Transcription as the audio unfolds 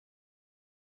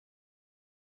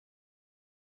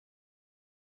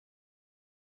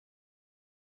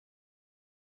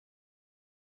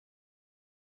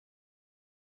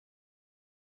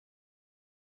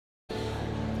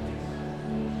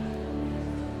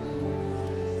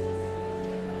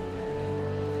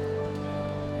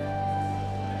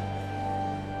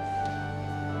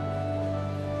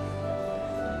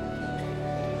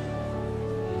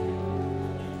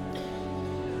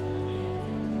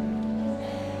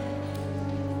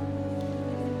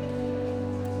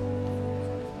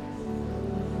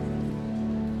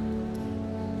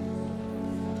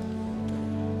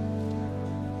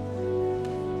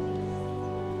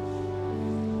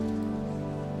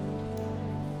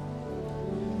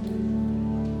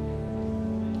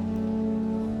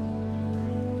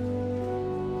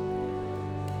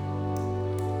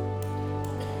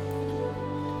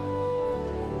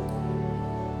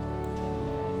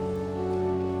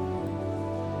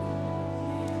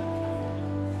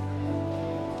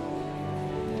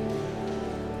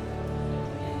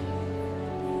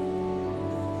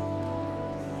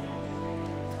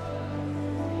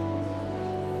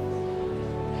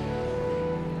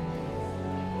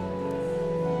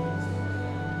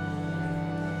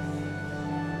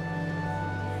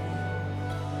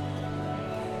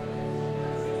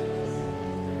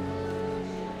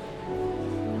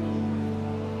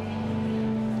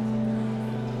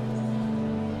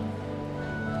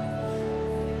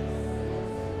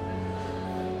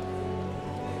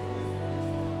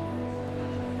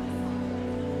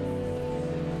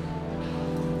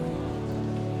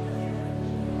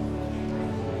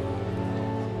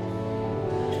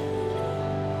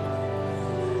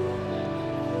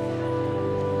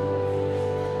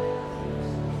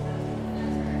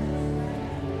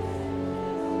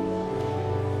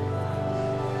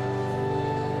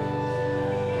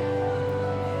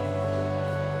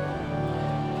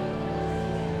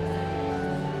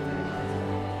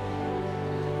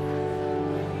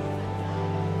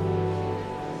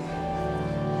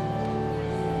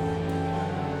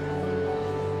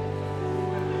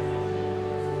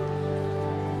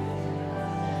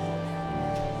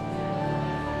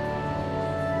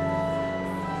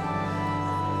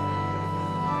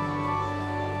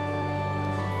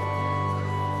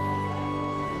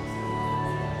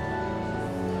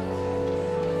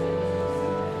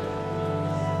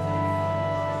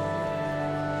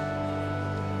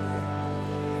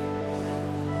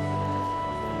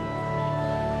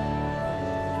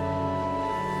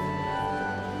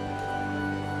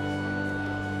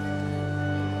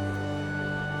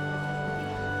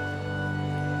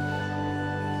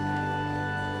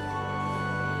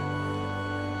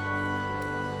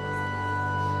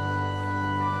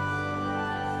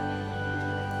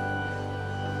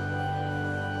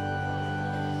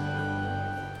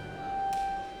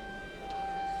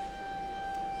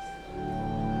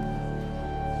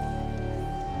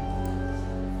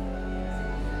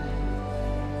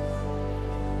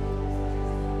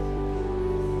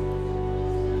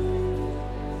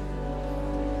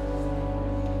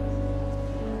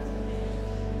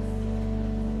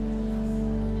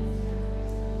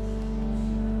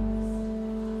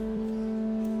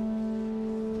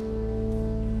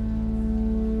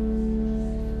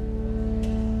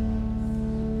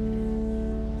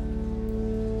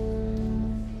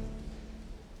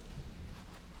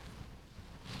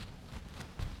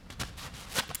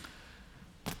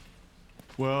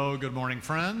Well, good morning,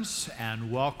 friends,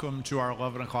 and welcome to our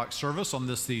 11 o'clock service on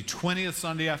this, the 20th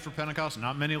Sunday after Pentecost.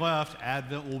 Not many left.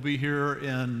 Advent will be here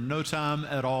in no time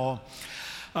at all.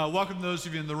 Welcome to those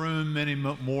of you in the room, many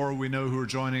more we know who are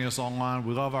joining us online.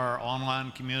 We love our online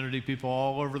community, people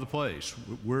all over the place.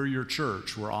 We're your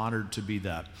church. We're honored to be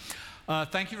that.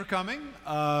 Thank you for coming.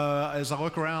 As I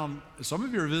look around, some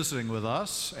of you are visiting with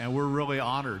us, and we're really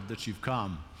honored that you've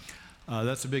come.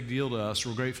 That's a big deal to us.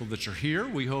 We're grateful that you're here.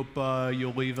 We hope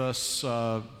you'll leave us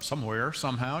somewhere,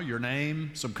 somehow, your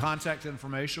name, some contact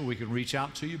information. We can reach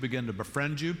out to you, begin to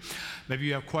befriend you. Maybe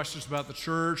you have questions about the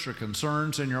church or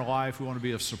concerns in your life. We want to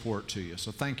be of support to you.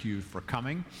 So thank you for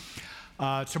coming.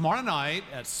 Tomorrow night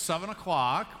at 7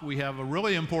 o'clock, we have a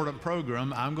really important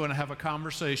program. I'm going to have a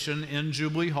conversation in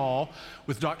Jubilee Hall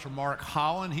with Dr. Mark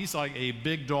Holland. He's like a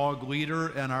big dog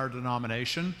leader in our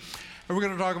denomination. And we're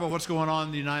going to talk about what's going on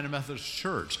in the United Methodist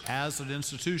Church as an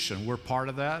institution. We're part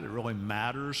of that. It really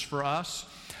matters for us.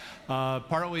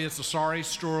 Partly it's a sorry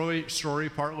story,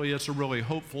 partly it's a really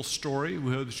hopeful story.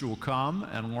 We hope that you will come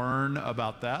and learn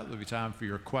about that. There'll be time for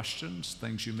your questions,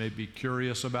 things you may be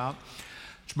curious about.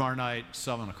 Tomorrow night,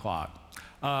 7 o'clock.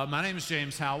 My name is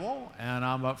James Howell, and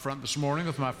I'm up front this morning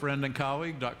with my friend and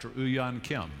colleague, Dr. Uyan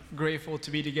Kim. Grateful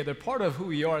to be together. Part of who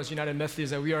we are as United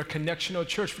Methodists, that we are a connectional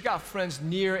church. We got friends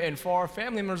near and far,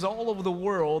 family members all over the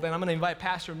world, and I'm going to invite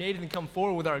Pastor Nathan to come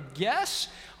forward with our guests,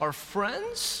 our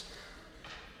friends.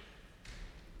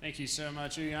 Thank you so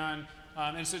much, Uyan.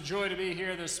 It's a joy to be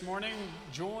here this morning,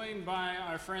 joined by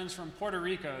our friends from Puerto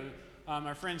Rico.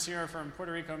 Our friends here are from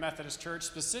Puerto Rico Methodist Church,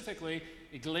 specifically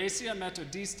Iglesia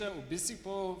Metodista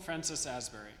Obispo Francis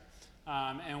Asbury.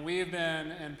 And we have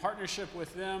been in partnership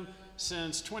with them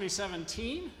since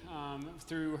 2017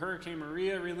 through Hurricane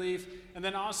Maria relief, and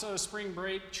then also spring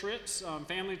break trips,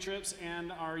 family trips,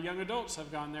 and our young adults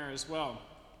have gone there as well.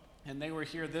 And they were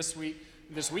here this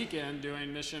weekend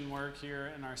doing mission work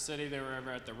here in our city. They were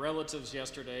over at the Relatives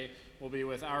yesterday. We'll be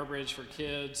with Our Bridge for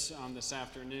Kids this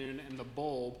afternoon, and the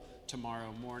Bulb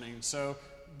tomorrow morning. So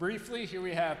briefly, here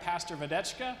we have Pastor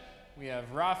Vedechka, we have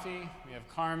Rafi, we have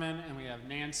Carmen, and we have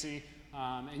Nancy.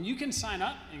 And you can sign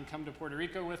up and come to Puerto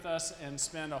Rico with us and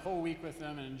spend a whole week with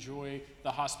them and enjoy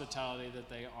the hospitality that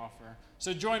they offer.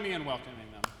 So join me in welcoming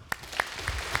them.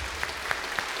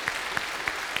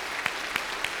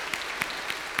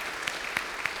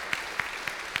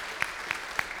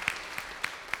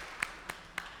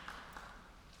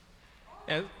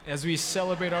 As we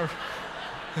celebrate our...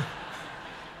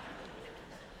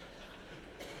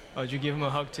 Oh, did you give him a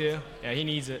hug too? Yeah, he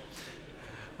needs it.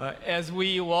 As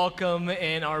we welcome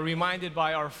and are reminded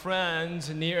by our friends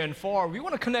near and far, we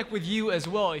want to connect with you as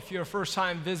well. If you're a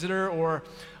first-time visitor or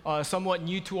somewhat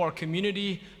new to our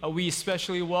community, we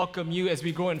especially welcome you as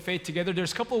we grow in faith together.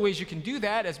 There's a couple of ways you can do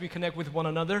that as we connect with one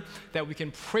another, that we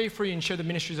can pray for you and share the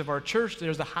ministries of our church.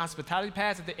 There's the hospitality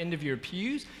pass at the end of your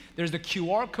pews. There's the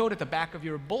QR code at the back of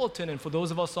your bulletin. And for those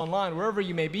of us online, wherever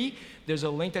you may be, there's a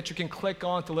link that you can click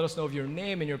on to let us know of your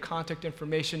name and your contact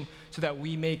information so that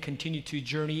we may continue to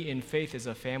journey in faith as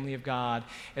a family of God.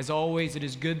 As always, it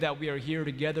is good that we are here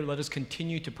together. Let us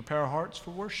continue to prepare our hearts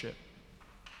for worship.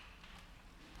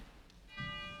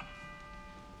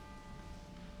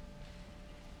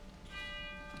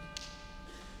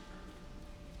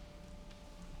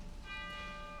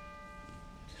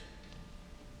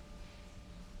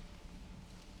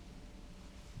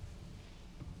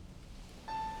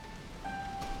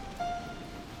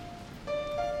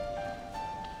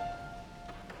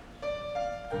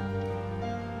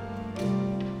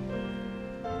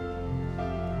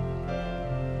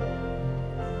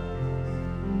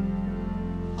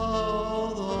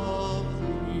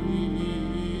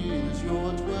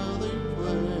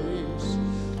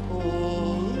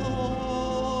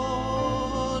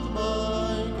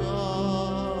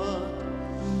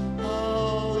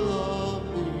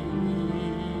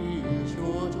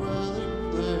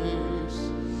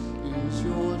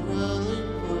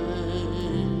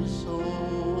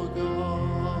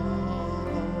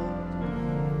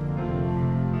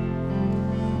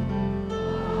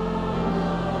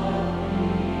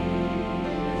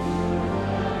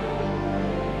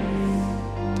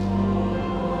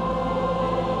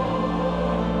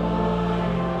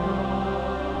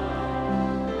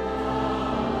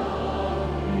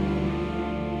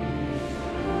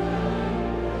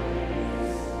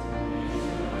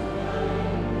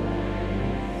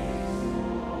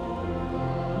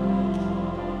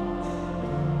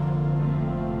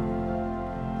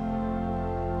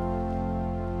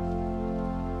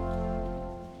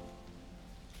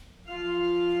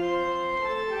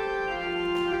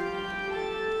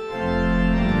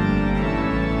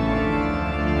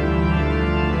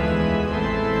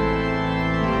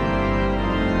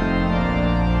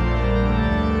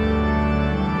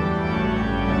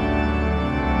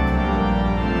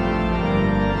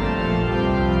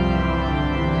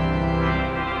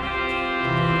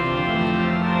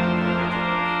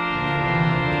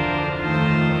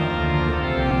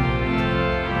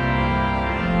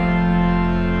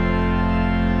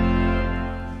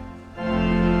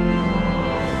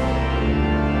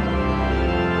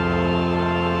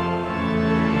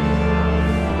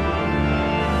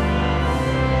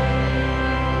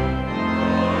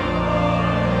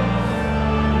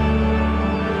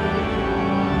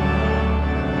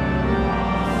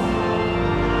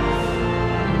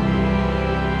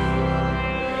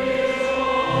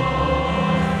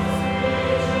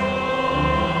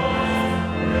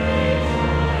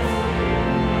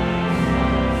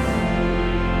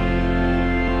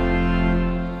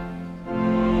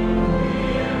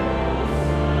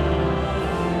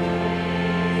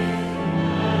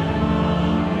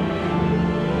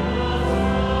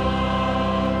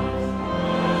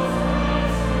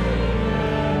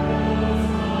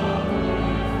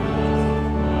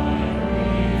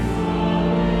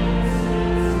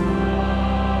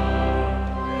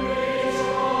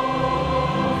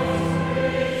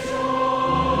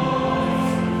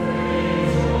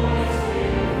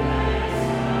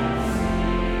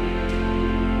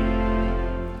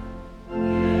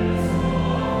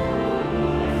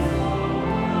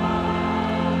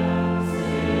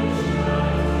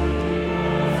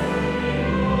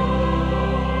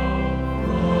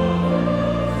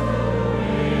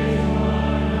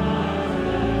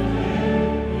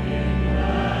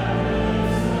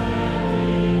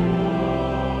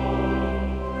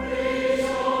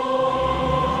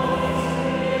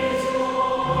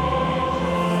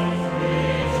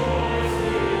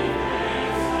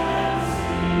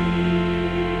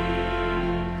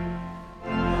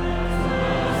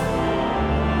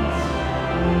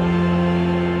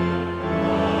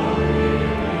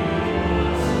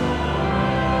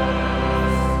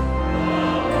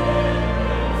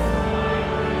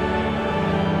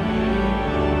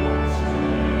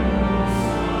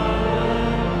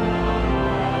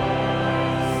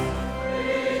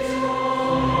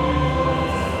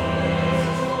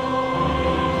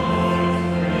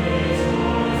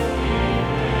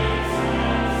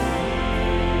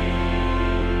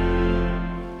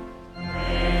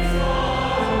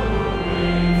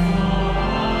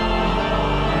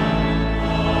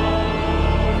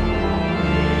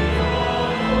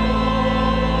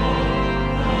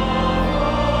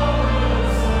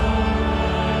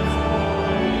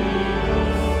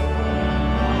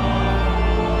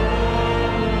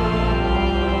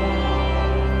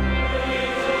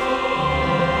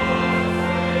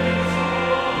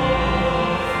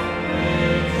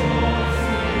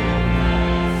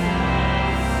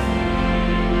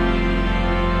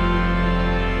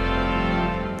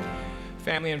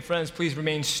 Family and friends, please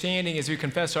remain standing as we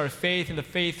confess our faith in the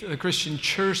faith of the Christian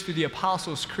Church through the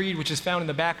Apostles' Creed, which is found in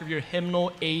the back of your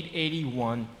hymnal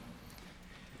 881.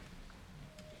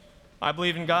 I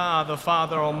believe in God, the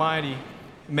Father Almighty,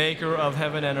 maker of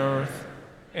heaven and earth,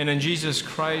 and in Jesus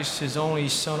Christ, his only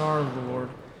Son, our Lord,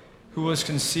 who was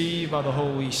conceived by the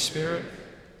Holy Spirit,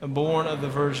 born of the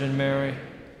Virgin Mary,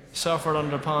 suffered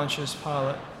under Pontius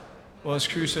Pilate, was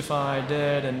crucified,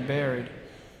 dead, and buried.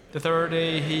 The third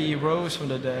day he rose from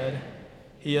the dead.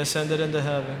 He ascended into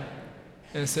heaven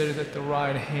and sitteth at the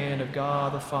right hand of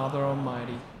God the Father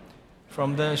Almighty.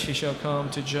 From thence he shall come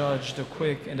to judge the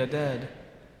quick and the dead.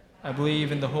 I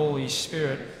believe in the Holy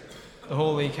Spirit, the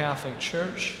Holy Catholic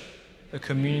Church, the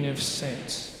communion of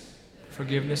saints,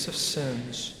 forgiveness of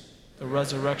sins, the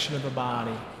resurrection of the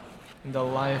body, and the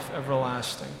life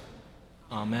everlasting.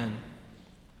 Amen.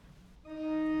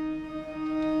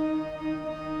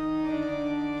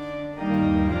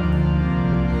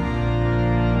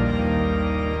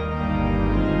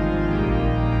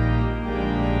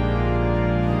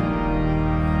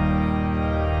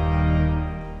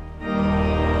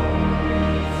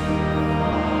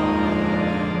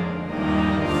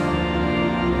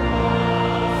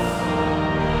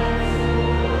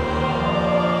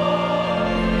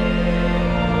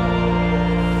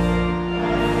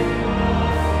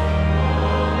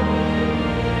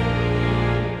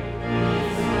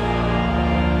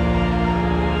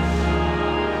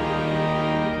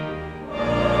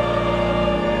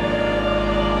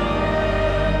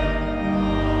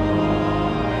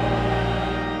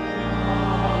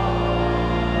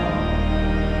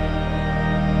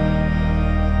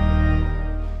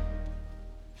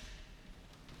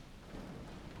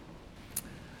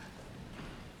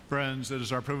 Friends, it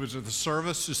is our privilege of the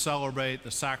service to celebrate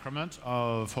the sacrament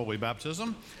of Holy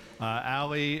Baptism.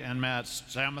 Ali and Matt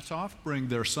Zamatoff bring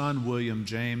their son, William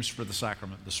James, for the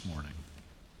sacrament this morning.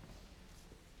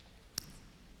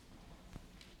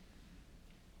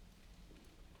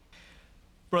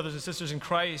 Brothers and sisters in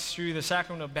Christ, through the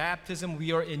sacrament of baptism,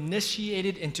 we are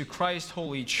initiated into Christ's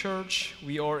holy church.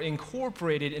 We are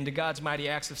incorporated into God's mighty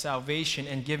acts of salvation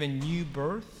and given new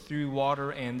birth through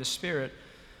water and the Spirit.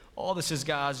 All this is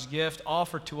God's gift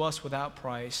offered to us without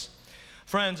price.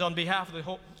 Friends, on behalf of the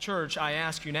whole church, I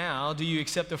ask you now, do you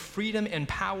accept the freedom and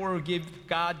power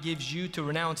God gives you to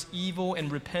renounce evil and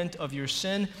repent of your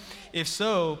sin? If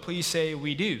so, please say,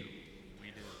 we do.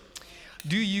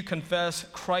 Do you confess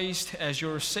Christ as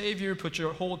your Savior, put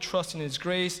your whole trust in his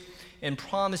grace, and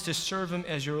promise to serve him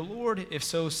as your Lord? If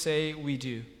so, say, we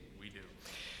do.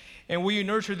 And will you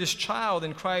nurture this child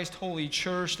in Christ's holy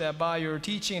church, that by your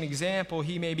teaching and example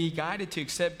he may be guided to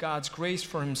accept God's grace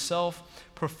for himself,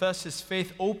 profess his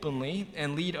faith openly,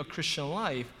 and lead a Christian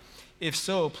life? If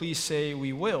so, please say,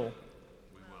 we will.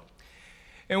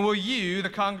 And will you, the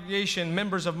congregation,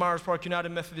 members of Myers Park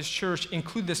United Methodist Church,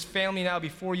 include this family now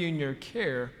before you in your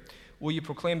care? Will you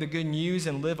proclaim the good news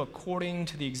and live according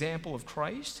to the example of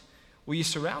Christ? Will you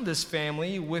surround this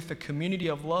family with a community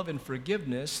of love and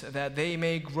forgiveness, that they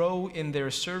may grow in their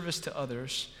service to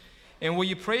others? And will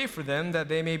you pray for them that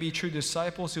they may be true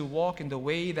disciples who walk in the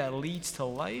way that leads to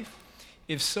life?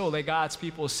 If so, let God's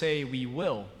people say, we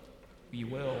will. We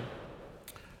will.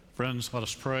 Friends, let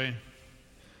us pray.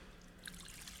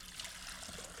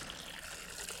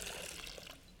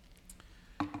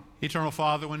 Eternal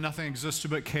Father, when nothing existed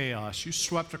but chaos, you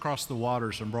swept across the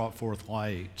waters and brought forth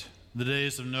light. The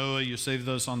days of Noah, you saved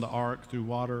those on the ark through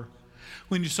water.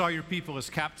 When you saw your people as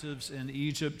captives in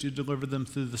Egypt, you delivered them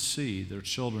through the sea. Their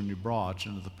children you brought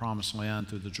into the promised land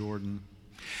through the Jordan.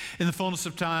 In the fullness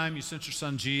of time, you sent your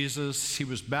son Jesus. He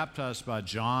was baptized by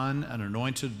John and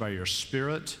anointed by your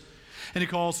Spirit. And he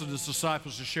calls his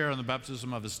disciples to share in the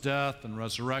baptism of his death and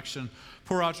resurrection.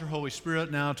 Pour out your Holy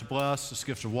Spirit now to bless this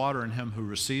gift of water in him who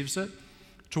receives it,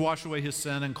 to wash away his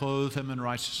sin and clothe him in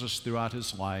righteousness throughout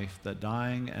his life, that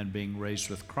dying and being raised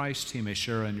with Christ, he may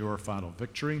share in your final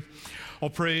victory. All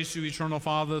praise to you, eternal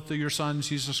Father, through your Son,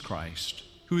 Jesus Christ,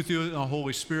 who through the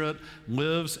Holy Spirit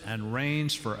lives and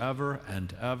reigns forever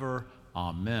and ever.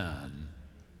 Amen.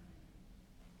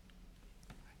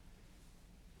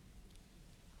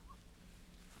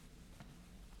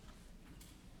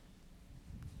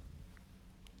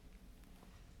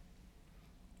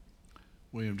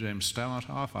 William James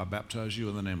Stallenhoff, I baptize you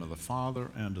in the name of the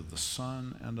Father, and of the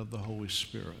Son, and of the Holy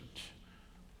Spirit.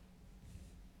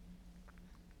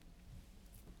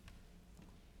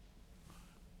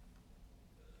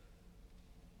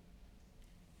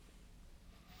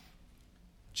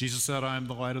 Jesus said, I am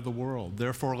the light of the world.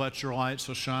 Therefore let your light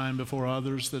so shine before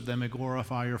others that they may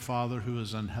glorify your Father who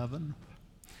is in heaven.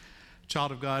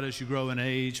 Child of God, as you grow in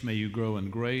age, may you grow in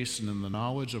grace and in the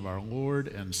knowledge of our Lord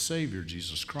and Savior,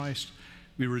 Jesus Christ.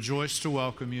 We rejoice to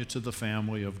welcome you to the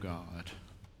family of God.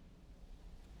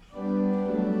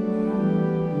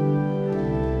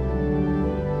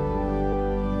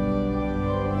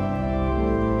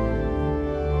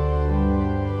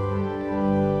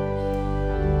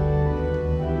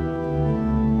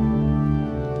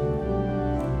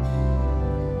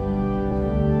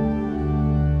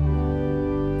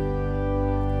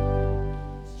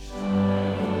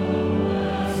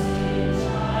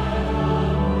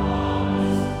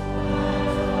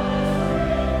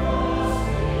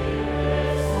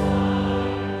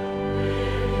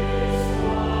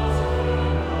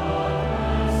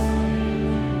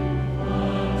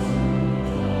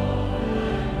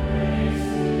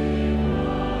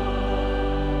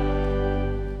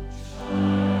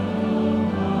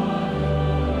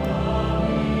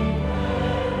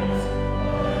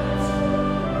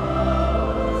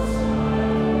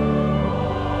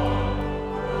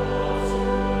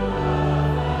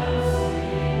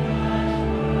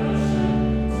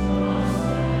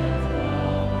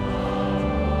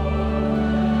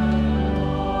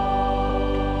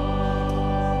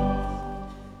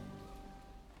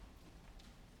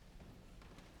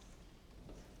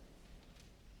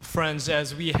 Friends,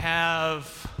 as we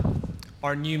have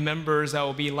our new members that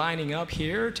will be lining up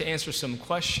here to answer some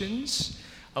questions,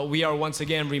 we are once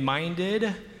again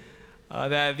reminded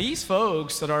that these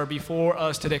folks that are before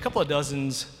us today, a couple of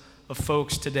dozens of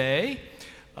folks today,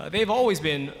 they've always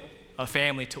been a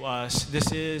family to us.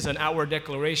 This is an outward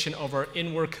declaration of our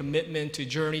inward commitment to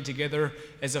journey together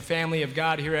as a family of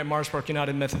God here at Mars Park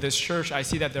United Methodist Church. I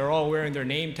see that they're all wearing their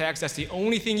name tags. That's the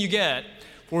only thing you get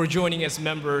for joining as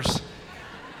members.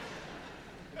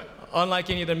 Unlike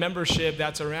any other membership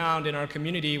that's around in our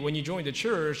community, when you join the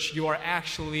church, you are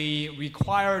actually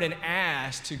required and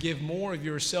asked to give more of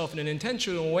yourself in an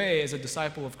intentional way as a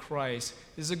disciple of Christ.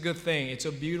 This is a good thing. It's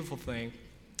a beautiful thing.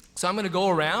 So I'm going to go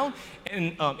around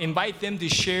and invite them to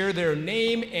share their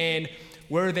name and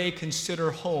where they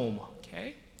consider home,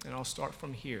 okay? And I'll start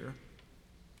from here.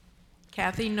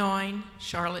 Kathy Noyne,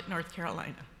 Charlotte, North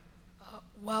Carolina.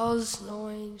 Wells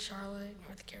Noyne, Charlotte,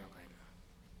 North Carolina.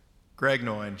 Greg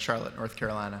Noyne, Charlotte, North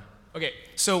Carolina. Okay,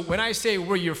 so when I say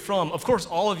where you're from, of course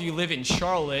all of you live in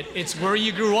Charlotte. It's where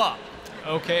you grew up,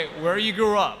 okay? Where you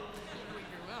grew up.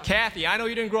 Kathy, I know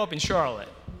you didn't grow up in Charlotte.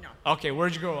 No. Okay,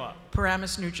 where'd you grow up?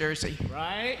 Paramus, New Jersey.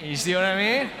 Right? You see what I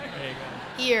mean? There you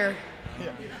go. Here.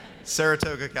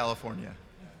 Saratoga, California.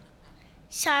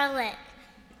 Charlotte.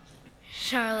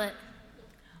 Charlotte.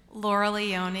 Laura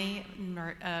Leone,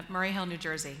 Murray Hill, New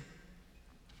Jersey.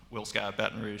 Will Scott,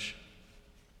 Baton Rouge.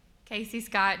 Casey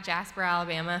Scott, Jasper,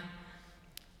 Alabama.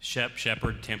 Shep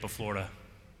Shepherd, Tampa, Florida.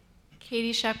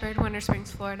 Katie Shepherd, Winter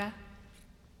Springs, Florida.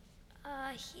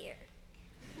 Here.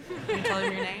 Can you tell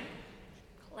them your name?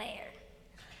 Claire.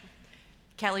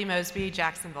 Kelly Mosby,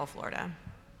 Jacksonville, Florida.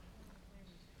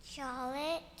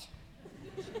 Charlotte.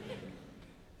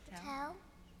 Tell.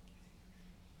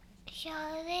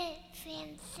 Charlotte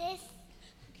Francis.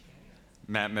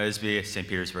 Matt Mosby, St.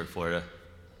 Petersburg, Florida.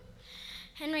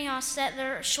 Henry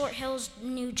Hostetler, Short Hills,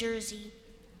 New Jersey.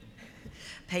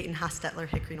 Peyton Hostetler,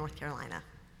 Hickory, North Carolina.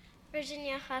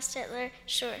 Virginia Hostetler,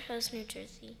 Short Hills, New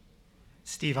Jersey.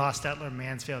 Steve Hostetler,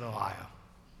 Mansfield, Ohio.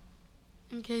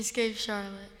 Okay, Scave,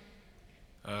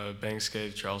 Charlotte. Banks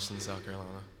Scave, Charleston, South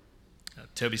Carolina.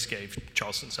 Toby Scave,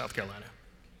 Charleston, South Carolina.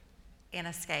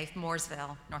 Anna Scaife,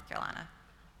 Mooresville, North Carolina.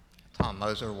 Tom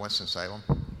Moser, Winston-Salem.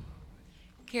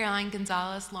 Caroline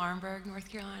Gonzalez, Laurinburg, North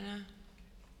Carolina.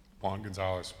 Juan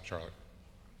Gonzalez, Charlotte.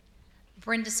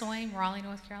 Brenda Swain, Raleigh,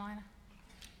 North Carolina.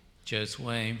 Joe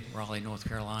Swain, Raleigh, North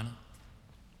Carolina.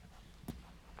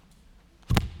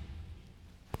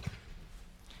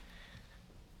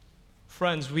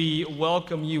 Friends, we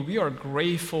welcome you. We are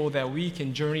grateful that we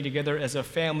can journey together as a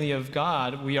family of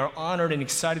God. We are honored and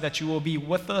excited that you will be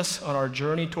with us on our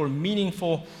journey toward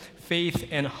meaningful faith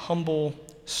and humble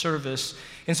service.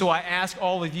 And so I ask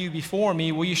all of you before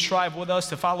me, will you strive with us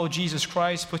to follow Jesus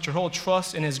Christ, put your whole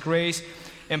trust in his grace,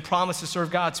 and promise to serve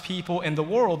God's people and the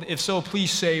world? If so,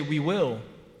 please say, we will.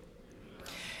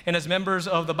 And as members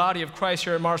of the body of Christ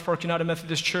here at Mars Park United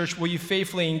Methodist Church, will you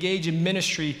faithfully engage in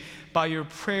ministry by your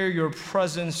prayer, your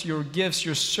presence, your gifts,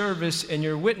 your service, and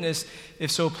your witness? If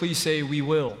so, please say, we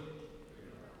will.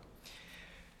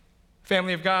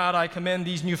 Family of God, I commend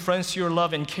these new friends to your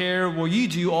love and care. Will you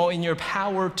do all in your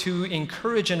power to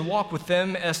encourage and walk with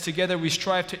them as together we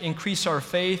strive to increase our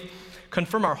faith,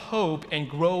 confirm our hope, and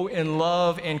grow in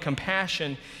love and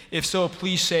compassion? If so,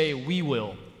 please say, we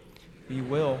will. We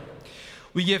will.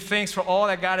 We give thanks for all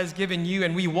that God has given you,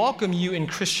 and we welcome you in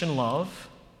Christian love.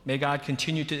 May God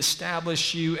continue to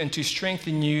establish you and to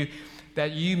strengthen you,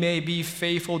 that you may be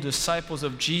faithful disciples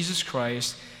of Jesus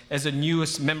Christ as the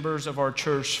newest members of our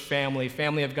church family.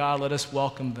 Family of God, let us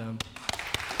welcome them.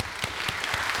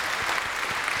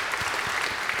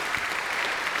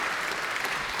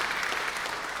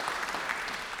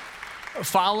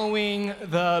 Following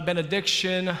the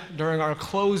benediction during our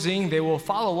closing, they will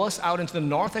follow us out into the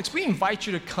narthex. We invite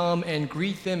you to come and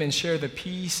greet them and share the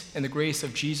peace and the grace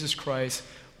of Jesus Christ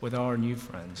with our new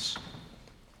friends.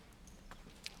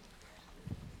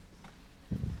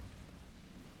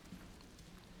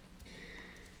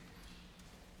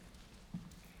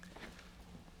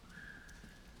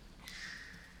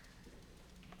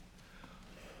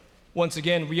 Once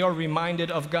again, we are reminded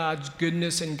of God's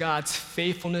goodness and God's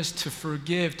faithfulness to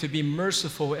forgive, to be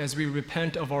merciful as we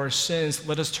repent of our sins.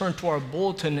 Let us turn to our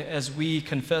bulletin as we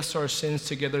confess our sins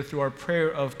together through our prayer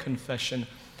of confession.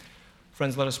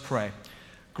 Friends, let us pray.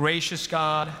 Gracious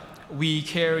God, we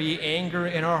carry anger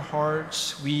in our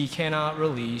hearts we cannot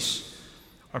release.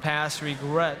 Our past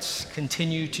regrets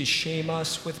continue to shame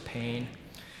us with pain.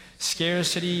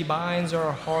 Scarcity binds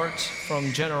our hearts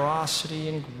from generosity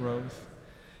and growth.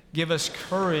 Give us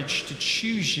courage to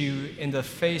choose you in the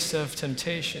face of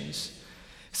temptations.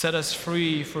 Set us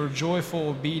free for joyful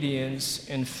obedience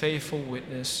and faithful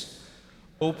witness.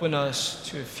 Open us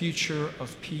to a future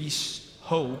of peace,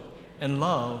 hope, and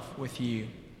love with you.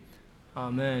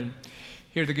 Amen.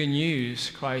 Hear the good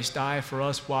news. Christ died for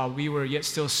us while we were yet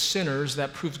still sinners.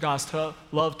 That proves God's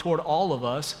love toward all of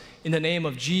us. In the name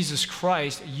of Jesus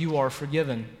Christ, you are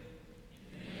forgiven.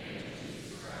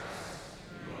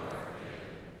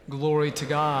 Glory to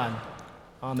God.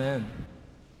 Amen.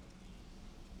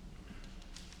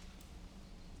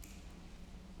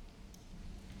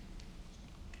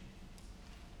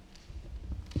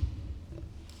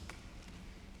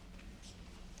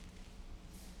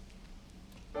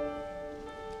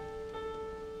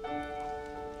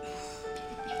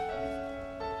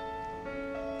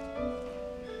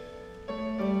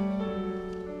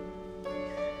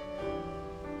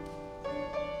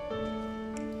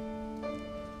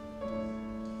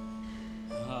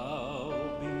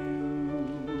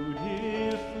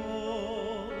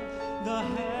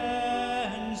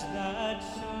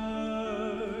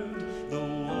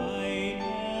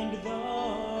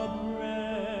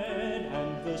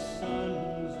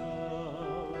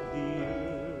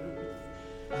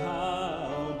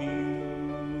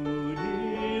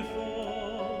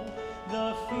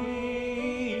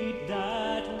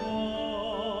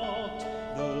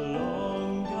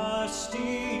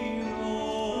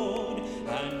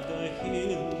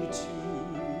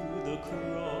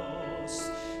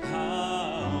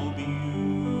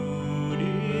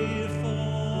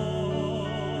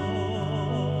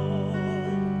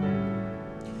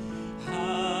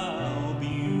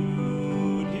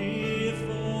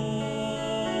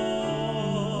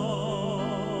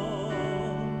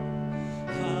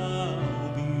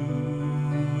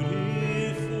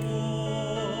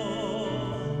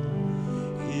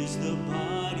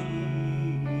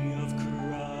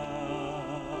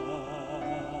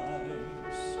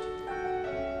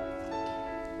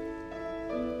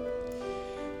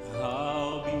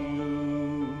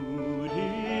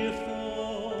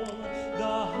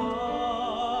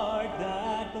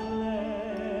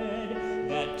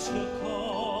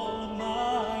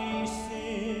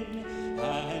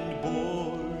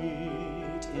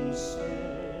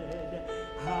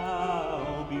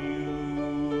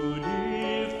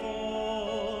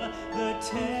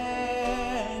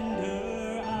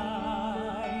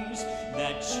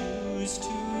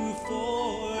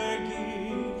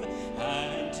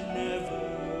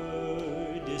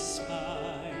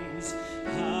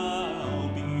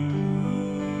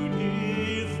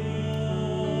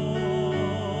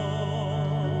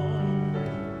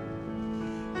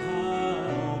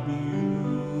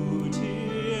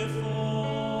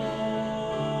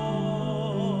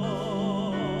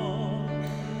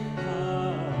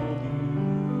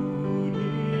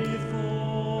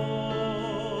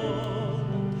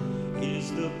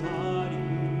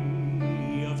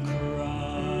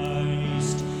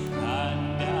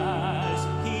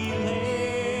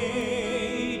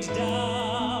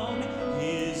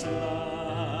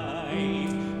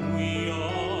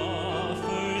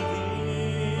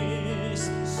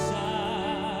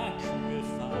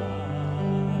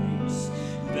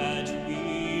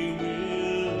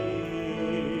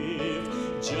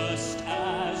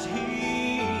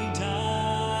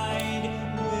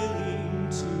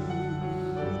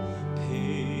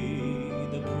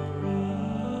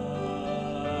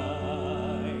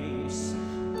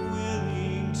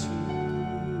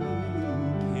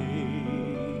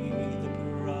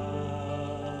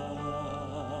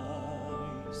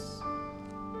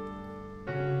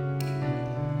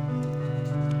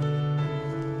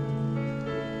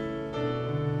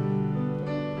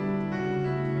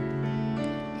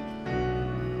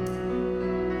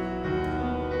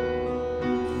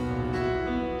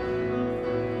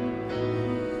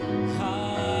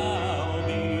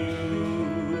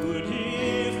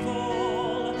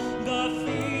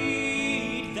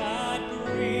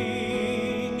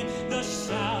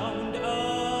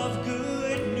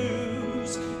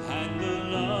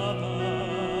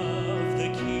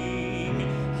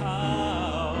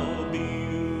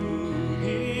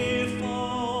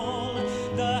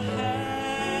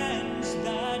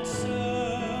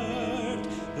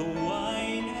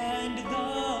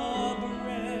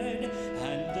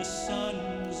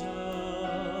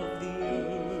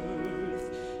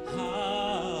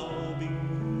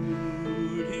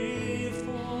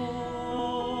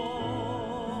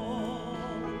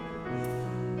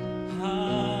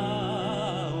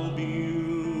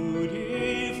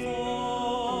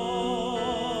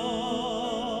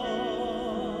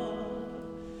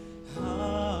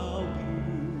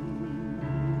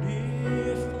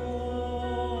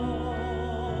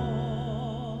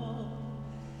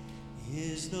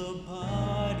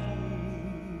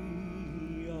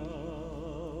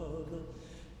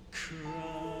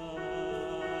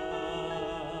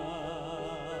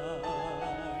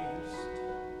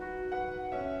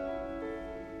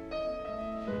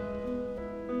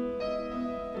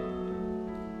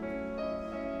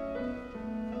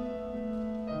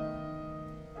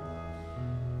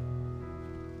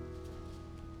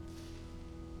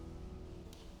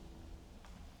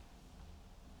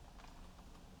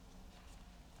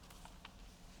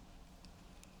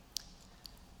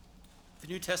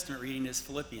 New Testament reading is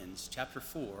Philippians chapter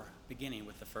 4, beginning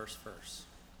with the first verse.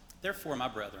 Therefore, my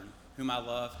brethren, whom I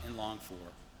love and long for,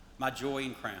 my joy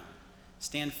and crown,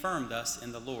 stand firm thus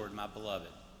in the Lord, my beloved.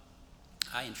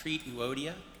 I entreat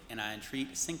Euodia and I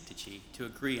entreat Syntyche to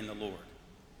agree in the Lord.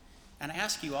 And I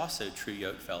ask you also, true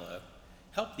yokefellow,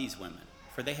 help these women,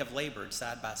 for they have labored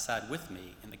side by side with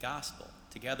me in the gospel,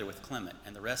 together with Clement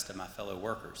and the rest of my fellow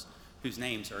workers, whose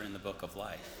names are in the book of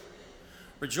life.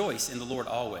 Rejoice in the Lord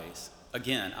always.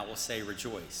 Again, I will say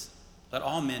rejoice. Let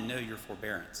all men know your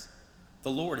forbearance. The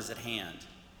Lord is at hand.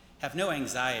 Have no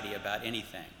anxiety about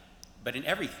anything, but in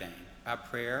everything, by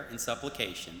prayer and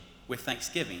supplication, with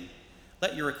thanksgiving,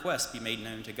 let your requests be made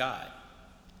known to God.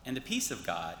 And the peace of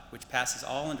God, which passes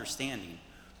all understanding,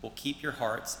 will keep your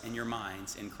hearts and your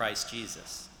minds in Christ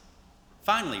Jesus.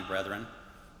 Finally, brethren,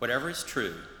 whatever is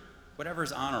true, whatever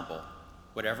is honorable,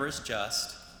 whatever is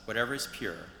just, whatever is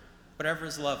pure, whatever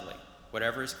is lovely,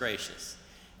 whatever is gracious,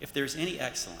 if there's any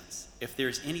excellence, if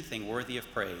there's anything worthy of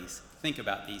praise, think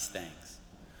about these things.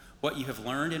 What you have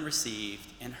learned and received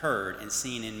and heard and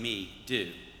seen in me,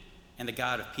 do, and the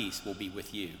God of peace will be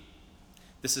with you.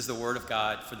 This is the word of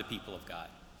God for the people of God.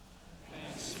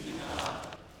 Thanks be to God.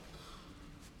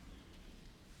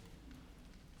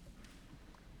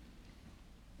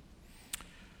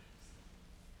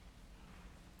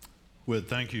 Wood,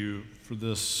 thank you for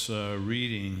this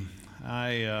reading.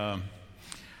 I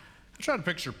try to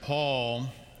picture Paul.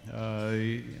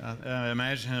 I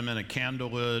imagine him in a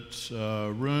candlelit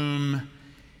room.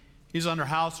 He's under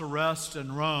house arrest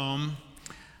in Rome.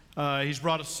 He's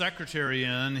brought a secretary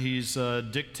in. He's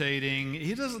dictating.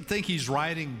 He doesn't think he's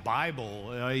writing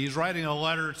Bible. He's writing a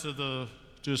letter to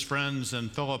his friends in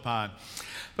Philippi.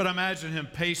 But imagine him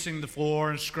pacing the floor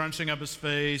and scrunching up his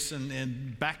face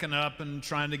and backing up and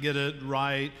trying to get it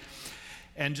right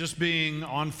and just being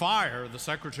on fire. The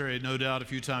secretary, no doubt, a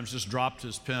few times just dropped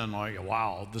his pen like,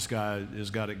 wow, this guy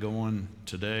has got it going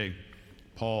today.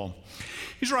 Paul.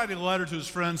 He's writing a letter to his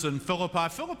friends in Philippi.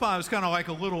 Philippi is kind of like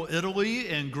a little Italy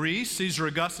in Greece. Caesar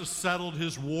Augustus settled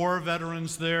his war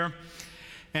veterans there.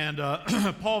 And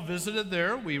Paul visited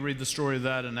there. We read the story of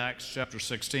that in Acts chapter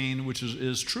 16, which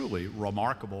is truly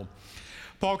remarkable.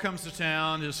 Paul comes to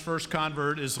town. His first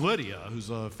convert is Lydia, who's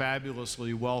a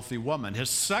fabulously wealthy woman. His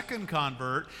second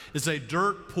convert is a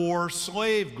dirt poor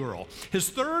slave girl. His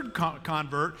third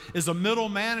convert is a middle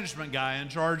management guy in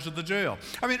charge of the jail.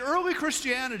 I mean, early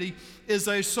Christianity is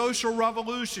a social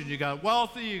revolution. You got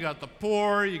wealthy, you got the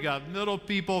poor, you got middle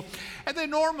people, and they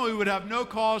normally would have no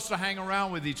cause to hang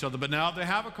around with each other, but now they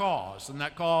have a cause, and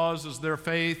that cause is their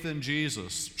faith in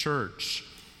Jesus, church.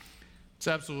 It's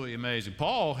absolutely amazing.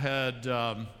 Paul had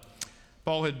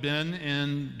been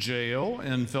in jail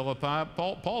in Philippi.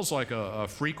 Paul's like a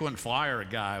frequent flyer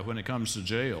guy when it comes to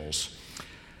jails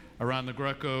around the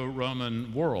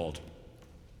Greco-Roman world.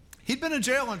 He'd been in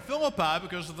jail in Philippi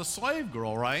because of the slave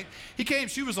girl, right? He came,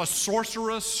 she was a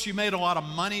sorceress. She made a lot of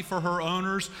money for her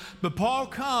owners. But Paul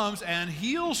comes and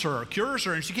heals her, cures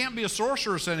her, and she can't be a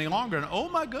sorceress any longer. And oh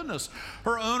my goodness,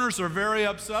 her owners are very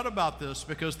upset about this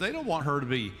because they don't want her to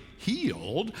be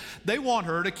healed. They want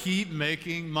her to keep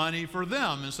making money for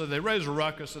them. And so they raise a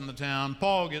ruckus in the town.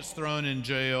 Paul gets thrown in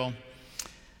jail.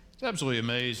 It's absolutely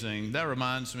amazing. That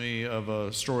reminds me of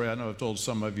a story I know I've told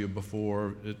some of you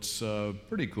before. It's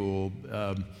pretty cool.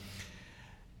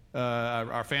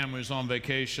 Our family was on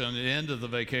vacation. At the end of the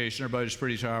vacation, everybody's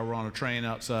pretty tired. We're on a train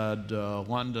outside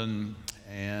London,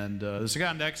 and there's a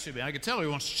guy next to me. I could tell he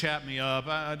wants to chat me up.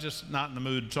 I'm just not in the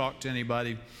mood to talk to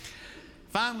anybody.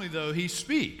 Finally, though, he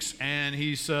speaks, and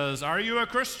he says, "Are you a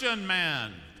Christian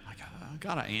man?" I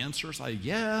got to answer. So I say,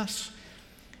 "Yes."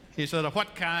 He said,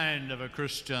 "What kind of a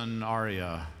Christian are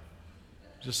you?"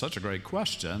 Just such a great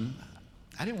question.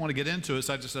 I didn't want to get into it,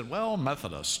 so I just said, "Well,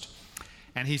 Methodist."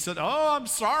 And he said, "Oh, I'm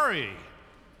sorry."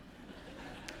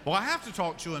 Well, I have to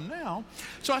talk to him now.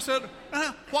 So I said,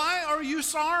 "Why are you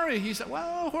sorry?" He said,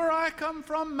 "Well, where I come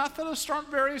from, Methodists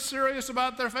aren't very serious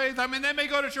about their faith. I mean, they may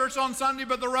go to church on Sunday,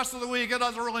 but the rest of the week it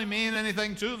doesn't really mean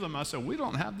anything to them." I said, "We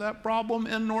don't have that problem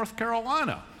in North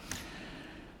Carolina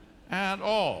at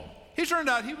all." He turned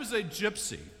out he was a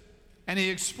gypsy, and he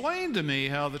explained to me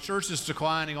how the church is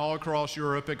declining all across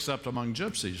Europe except among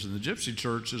gypsies, and the gypsy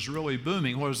church is really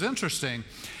booming. What was interesting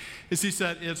is he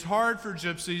said, it's hard for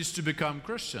gypsies to become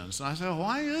Christians. And I said,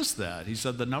 why is that? He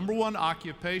said, the number one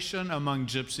occupation among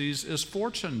gypsies is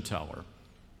fortune teller.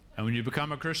 And when you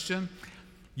become a Christian,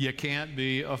 you can't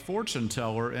be a fortune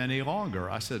teller any longer.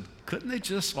 I said, couldn't they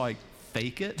just like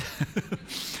fake it?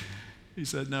 He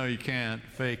said, no, you can't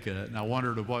fake it. And I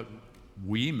wondered what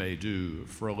we may do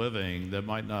for a living that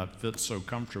might not fit so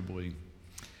comfortably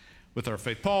with our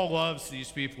faith. Paul loves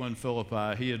these people in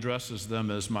Philippi. He addresses them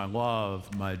as my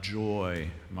love, my joy,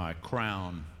 my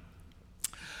crown.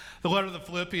 The letter of the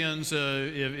Philippians,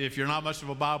 if you're not much of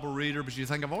a Bible reader, but you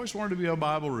think, I've always wanted to be a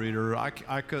Bible reader, I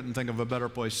couldn't think of a better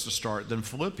place to start than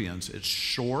Philippians. It's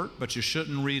short, but you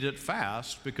shouldn't read it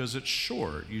fast because it's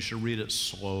short. You should read it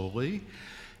slowly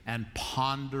and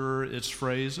ponder its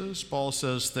phrases. Paul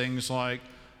says things like,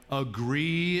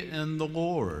 agree in the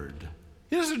Lord.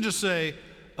 He doesn't just say,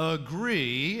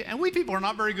 agree, and we people are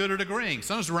not very good at agreeing.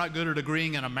 Sometimes we're not good at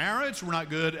agreeing in a marriage. We're not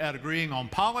good at agreeing on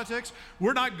politics.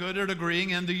 We're not good at agreeing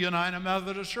in the United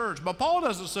Methodist Church. But Paul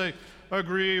doesn't say,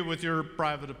 agree with your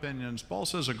private opinions. Paul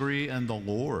says, agree in the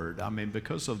Lord. I mean,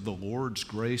 because of the Lord's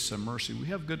grace and mercy, we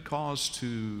have good cause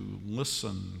to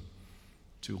listen,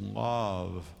 to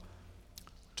love,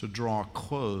 to draw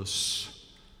close.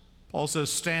 Paul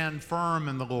says, stand firm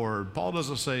in the Lord. Paul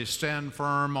doesn't say, stand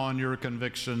firm on your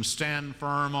convictions, stand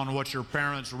firm on what your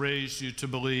parents raised you to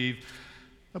believe.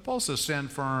 But Paul says,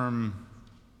 stand firm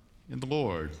in the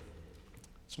Lord.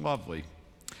 It's lovely.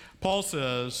 Paul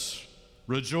says,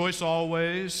 rejoice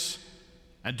always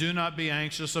and do not be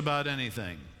anxious about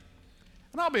anything.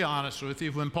 And I'll be honest with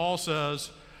you, when Paul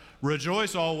says,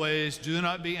 rejoice always, do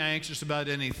not be anxious about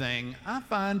anything, I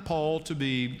find Paul to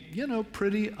be,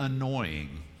 pretty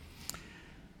annoying.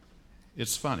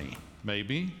 It's funny,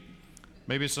 maybe.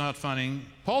 Maybe it's not funny.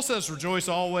 Paul says rejoice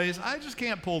always. I just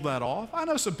can't pull that off. I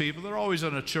know some people, they're always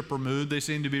in a chipper mood. They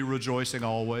seem to be rejoicing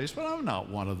always, but I'm not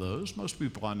one of those. Most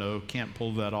people I know can't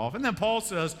pull that off. And then Paul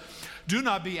says, do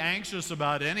not be anxious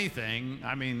about anything.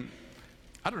 I mean,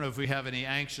 I don't know if we have any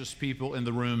anxious people in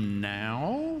the room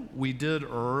now. We did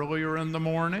earlier in the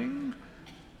morning.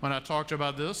 When I talked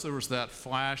about this, there was that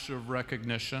flash of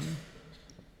recognition.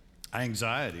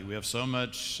 Anxiety. We have so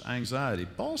much anxiety.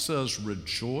 Paul says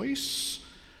rejoice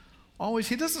always.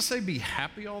 He doesn't say be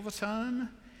happy all the time.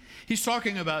 He's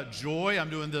talking about joy. I'm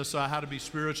doing this How to Be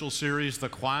Spiritual series. The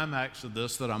climax of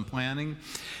this that I'm planning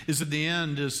is at the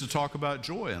end is to talk about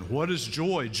joy. And what is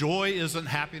joy? Joy isn't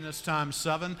happiness times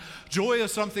 7. Joy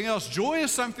is something else. Joy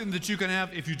is something that you can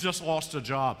have if you just lost a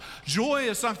job. Joy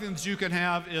is something that you can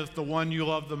have if the one you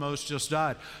love the most just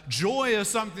died. Joy is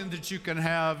something that you can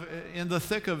have in the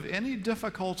thick of any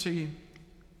difficulty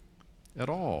at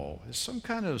all. It's some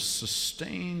kind of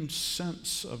sustained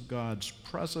sense of God's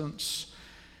presence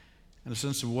and a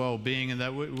sense of well-being, and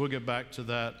that we'll get back to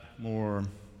that more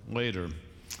later.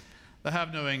 I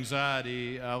have no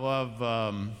anxiety. I love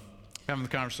having the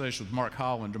conversation with Mark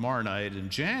Holland tomorrow night.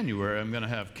 In January, I'm going to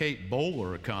have Kate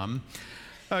Bowler come.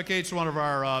 Kate's one of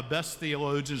our best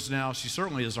theologians now. She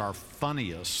certainly is our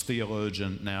funniest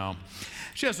theologian now.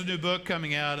 She has a new book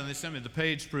coming out, and they sent me the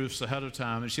page proofs ahead of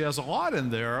time, and she has a lot in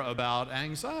there about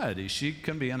anxiety. She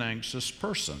can be an anxious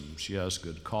person. She has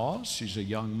good cause. She's a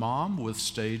young mom with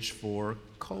stage 4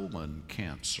 colon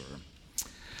cancer.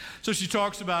 So she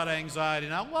talks about anxiety,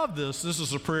 and I love this. This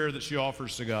is a prayer that she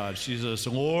offers to God. She says,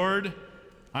 Lord,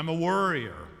 I'm a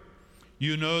worrier.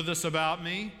 You know this about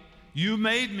me. You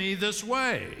made me this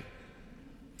way.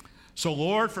 So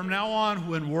Lord, from now on,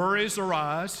 when worries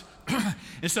arise,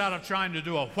 instead of trying to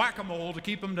do a whack-a-mole to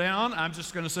keep them down, I'm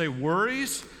just going to say,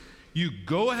 worries, you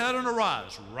go ahead and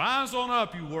arise. Rise on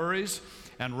up, you worries,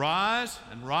 and rise,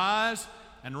 and rise,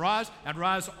 and rise, and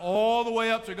rise all the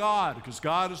way up to God, because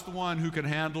God is the one who can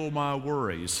handle my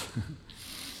worries.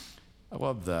 I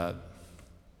love that.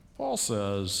 Paul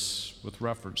says, with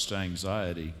reference to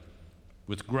anxiety,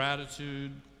 with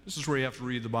gratitude, this is where you have to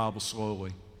read the Bible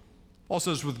slowly. Paul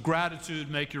says, with gratitude,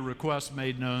 make your requests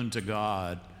made known to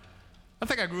God. I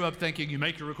think I grew up thinking you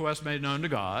make your request made known to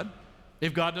God.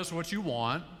 If God does what you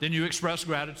want, then you express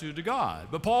gratitude to God.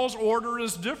 But Paul's order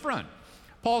is different.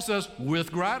 Paul says,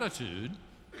 with gratitude,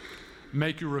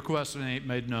 make your request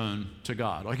made known to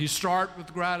God. Like you start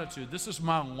with gratitude. This is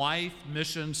my life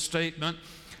mission statement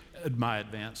at my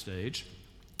advanced age.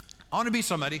 I want to be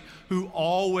somebody who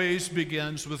always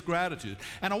begins with gratitude.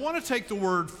 And I want to take the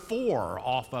word for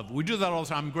off of it. We do that all the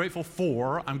time. I'm grateful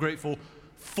for. I'm grateful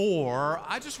for.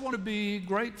 I just want to be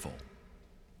grateful.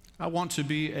 I want to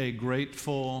be a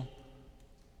grateful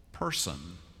person.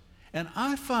 And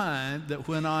I find that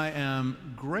when I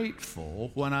am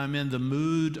grateful, when I'm in the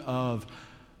mood of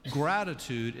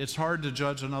gratitude, it's hard to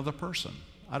judge another person.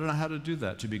 I don't know how to do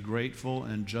that, to be grateful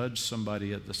and judge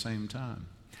somebody at the same time.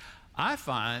 I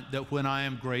find that when I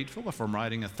am grateful, if I'm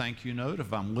writing a thank you note,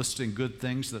 if I'm listing good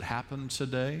things that happened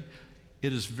today,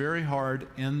 it is very hard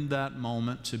in that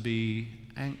moment to be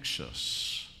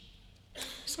anxious.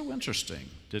 So interesting.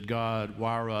 did God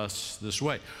wire us this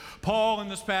way. Paul in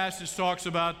this passage talks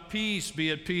about peace,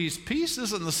 be at peace. Peace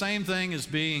isn't the same thing as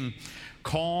being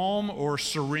calm or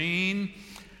serene.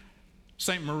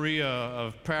 Saint Maria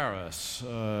of Paris,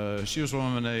 she was a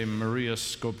woman named Maria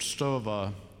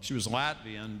Skobtsova. She was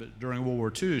Latvian, but during World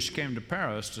War II, she came to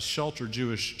Paris to shelter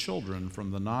Jewish children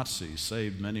from the Nazis,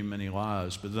 saved many, many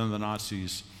lives. But then the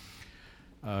Nazis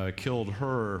killed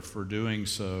her for doing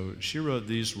so. She wrote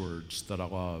these words that I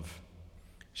love.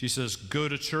 She says, "Go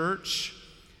to church,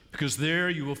 because there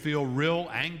you will feel real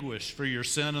anguish for your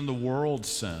sin and the world's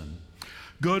sin.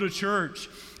 Go to church,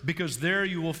 because there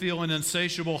you will feel an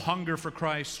insatiable hunger for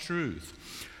Christ's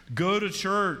truth. Go to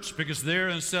church, because there,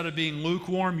 instead of being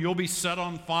lukewarm, you'll be set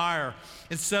on fire.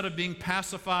 Instead of being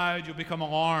pacified, you'll become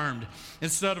alarmed.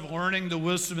 Instead of learning the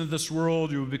wisdom of this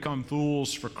world, you will become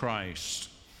fools for Christ."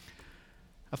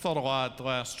 I thought a lot the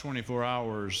last 24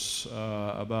 hours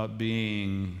about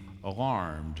being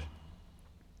alarmed.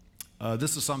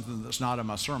 This is something that's not in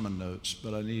my sermon notes,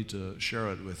 but I need to share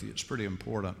it with you. It's pretty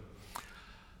important.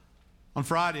 On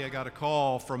Friday, I got a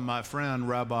call from my friend,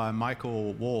 Rabbi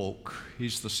Michael Wolk.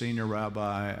 He's the senior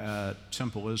rabbi at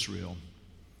Temple Israel.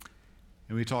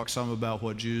 And we talked some about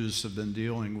what Jews have been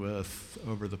dealing with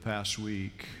over the past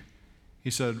week.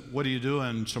 He said, "What are you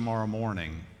doing tomorrow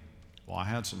morning?" Well, I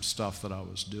had some stuff that I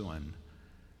was doing.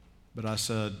 But I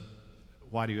said,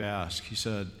 "Why do you ask?" He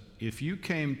said, "If you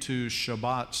came to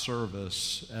Shabbat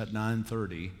service at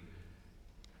 9:30,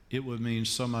 it would mean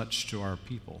so much to our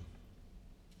people."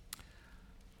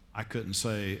 I couldn't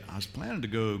say, "I was planning to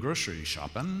go grocery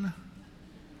shopping,"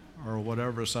 or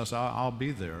whatever, so I said, I'll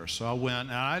be there. So I went,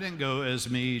 and I didn't go as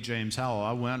me, James Howell.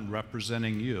 I went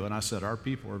representing you, and I said, our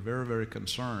people are very, very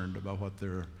concerned about what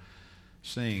they're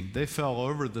seeing. They fell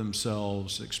over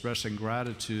themselves expressing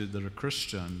gratitude that a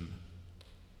Christian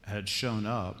had shown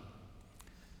up.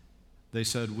 They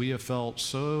said, "We have felt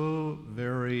so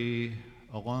very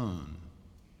alone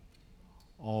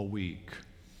all week."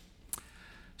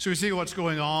 So we see what's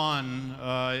going on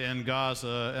in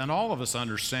Gaza, and all of us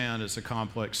understand it's a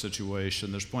complex situation.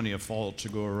 There's plenty of fault to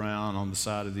go around on the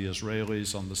side of the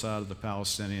Israelis, on the side of the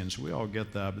Palestinians. We all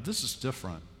get that, but this is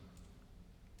different,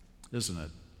 isn't it?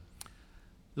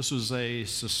 This was a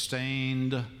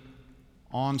sustained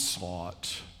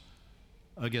onslaught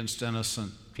against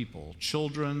innocent people.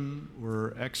 Children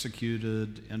were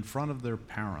executed in front of their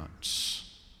parents.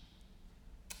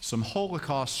 Some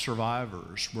Holocaust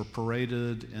survivors were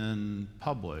paraded in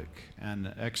public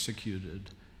and executed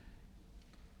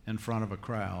in front of a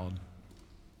crowd.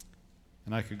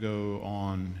 And I could go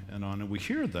on. And we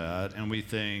hear that and we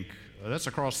think, that's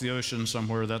across the ocean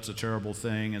somewhere, that's a terrible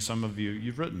thing. And some of you,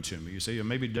 you've written to me. You say,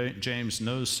 maybe James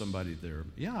knows somebody there.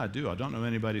 Yeah, I do. I don't know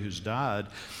anybody who's died.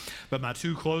 But my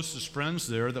two closest friends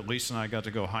there that Lisa and I got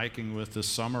to go hiking with this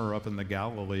summer up in the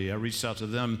Galilee, I reached out to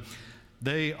them.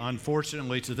 They,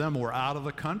 unfortunately to them, were out of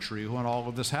the country when all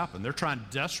of this happened. They're trying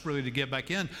desperately to get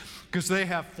back in because they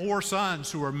have 4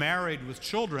 sons who are married with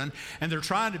children, and they're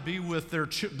trying to be with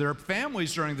their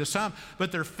families during this time.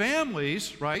 But their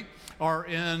families, right,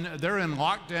 they're in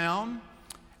lockdown,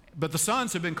 but the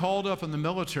sons have been called up in the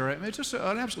military. I mean, it's just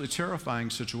an absolutely terrifying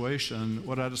situation.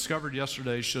 What I discovered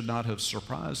yesterday should not have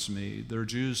surprised me. There are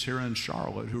Jews here in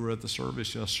Charlotte who were at the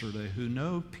service yesterday who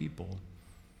know people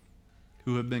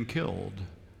who have been killed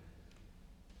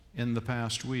in the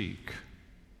past week.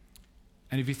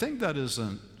 And if you think that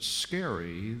isn't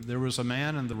scary, there was a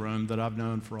man in the room that I've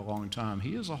known for a long time.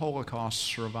 He is a Holocaust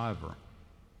survivor.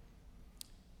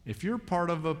 If you're part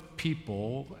of a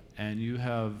people and you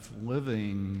have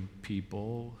living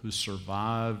people who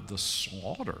survived the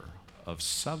slaughter of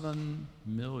 7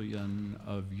 million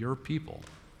of your people,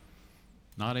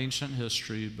 not ancient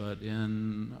history, but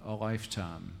in a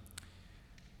lifetime,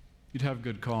 you'd have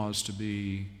good cause to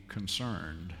be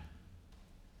concerned.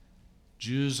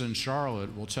 Jews in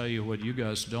Charlotte will tell you what you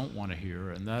guys don't want to hear,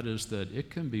 and that is that it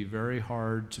can be very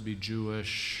hard to be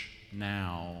Jewish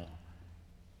now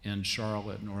in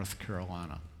Charlotte, North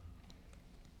Carolina.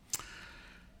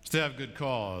 They have good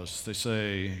cause. They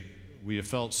say, "We have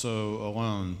felt so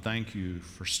alone. Thank you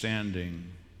for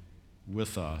standing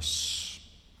with us."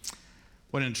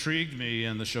 What intrigued me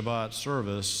in the Shabbat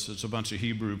service, it's a bunch of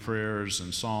Hebrew prayers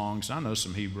and songs. I know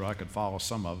some Hebrew. I could follow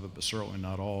some of it, but certainly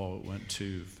not all. It went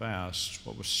too fast.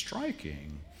 What was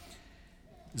striking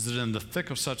is that in the thick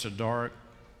of such a dark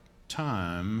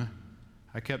time,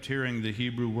 I kept hearing the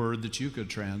Hebrew word that you could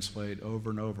translate over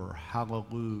and over,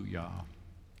 hallelujah.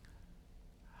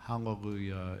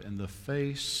 Hallelujah. In the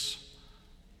face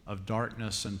of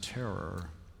darkness and terror,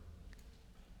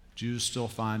 Jews still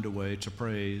find a way to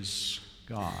praise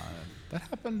God. That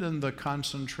happened in the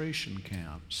concentration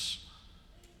camps.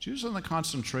 Jews in the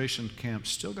concentration camps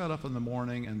still got up in the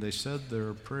morning and they said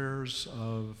their prayers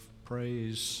of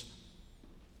praise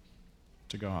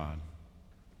to God.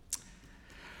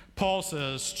 Paul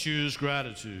says, choose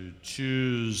gratitude,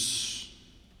 choose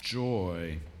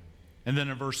joy. And then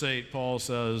in verse 8, Paul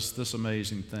says this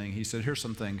amazing thing. He said, here's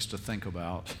some things to think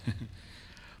about.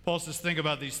 Paul says, think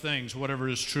about these things, whatever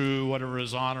is true, whatever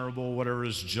is honorable, whatever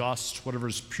is just, whatever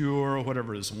is pure,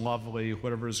 whatever is lovely,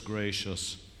 whatever is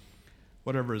gracious,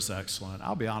 whatever is excellent.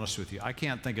 I'll be honest with you, I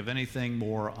can't think of anything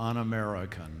more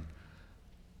un-American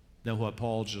than what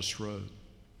Paul just wrote.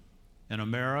 In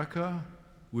America,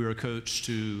 we are coached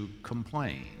to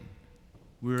complain.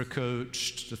 We are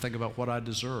coached to think about what I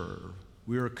deserve.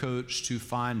 We are coached to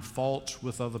find fault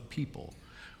with other people.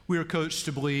 We are coached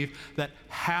to believe that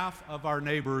half of our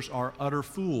neighbors are utter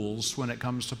fools when it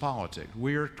comes to politics.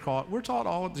 We're taught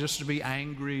all just to be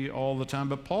angry all the time.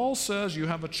 But Paul says you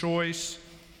have a choice.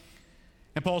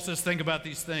 And Paul says, think about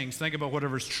these things. Think about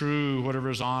whatever is true, whatever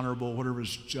is honorable, whatever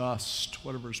is just,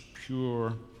 whatever is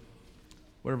pure,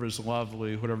 whatever is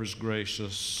lovely, whatever is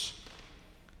gracious,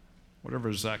 whatever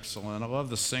is excellent. I love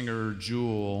the singer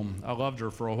Jewel. I loved her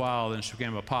for a while, then she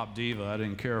became a pop diva. I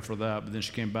didn't care for that, but then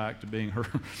she came back to being her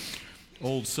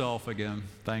old self again,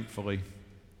 thankfully.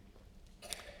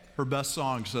 Her best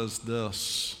song says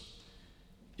this: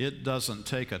 it doesn't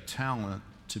take a talent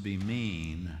to be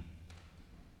mean.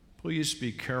 Please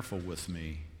be careful with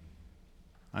me.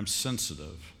 I'm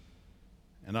sensitive,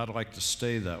 and I'd like to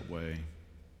stay that way.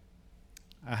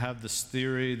 I have this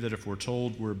theory that if we're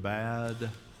told we're bad,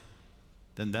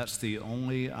 then that's the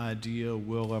only idea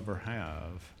we'll ever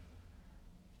have.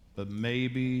 But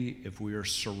maybe if we are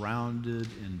surrounded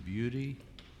in beauty,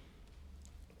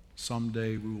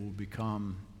 someday we will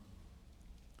become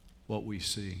what we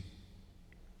see.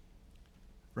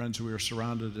 Friends, we are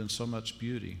surrounded in so much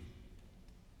beauty,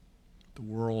 the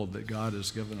world that God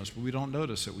has given us, but we don't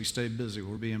notice it. We stay busy.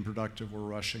 We're being productive. We're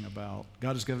rushing about.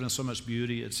 God has given us so much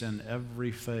beauty. It's in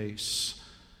every face.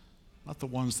 Not the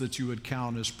ones that you would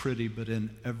count as pretty, but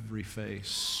in every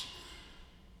face.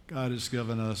 God has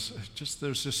given us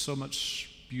there's just so much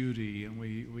beauty, and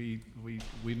we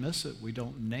miss it. We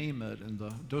don't name it. And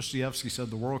Dostoevsky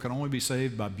said the world can only be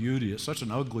saved by beauty. It's such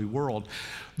an ugly world.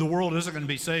 The world isn't going to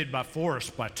be saved by force,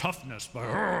 by toughness,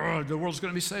 the world's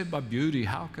going to be saved by beauty.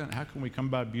 How can we come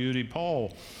by beauty?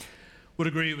 Paul would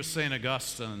agree with St.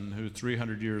 Augustine, who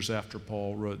 300 years after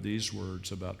Paul wrote these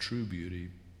words about true beauty.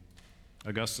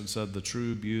 Augustine said, the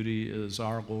true beauty is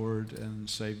our Lord and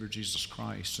Savior Jesus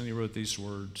Christ. And he wrote these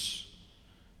words: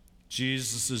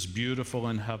 Jesus is beautiful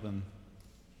in heaven,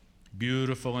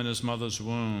 beautiful in his mother's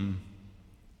womb,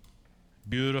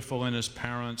 beautiful in his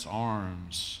parents'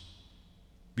 arms,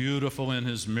 beautiful in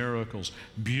his miracles,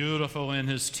 beautiful in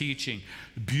his teaching,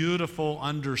 beautiful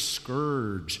under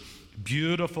scourge,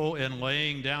 beautiful in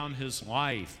laying down his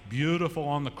life, beautiful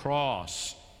on the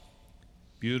cross,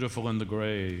 beautiful in the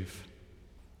grave,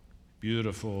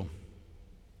 beautiful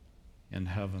in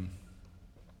heaven.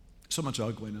 So much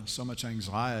ugliness, so much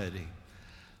anxiety,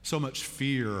 so much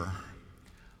fear.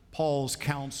 Paul's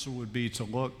counsel would be to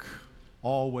look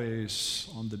always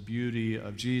on the beauty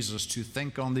of Jesus, to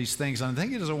think on these things. And I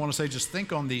think he doesn't want to say just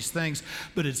think on these things,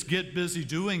 but it's get busy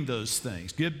doing those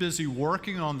things. Get busy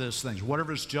working on those things.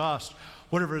 Whatever is just,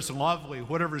 whatever is lovely,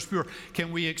 whatever is pure.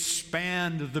 Can we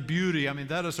expand the beauty? I mean,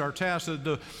 that is our task.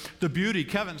 The beauty,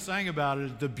 Kevin sang about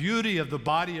it, the beauty of the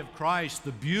body of Christ,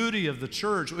 the beauty of the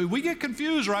church. We get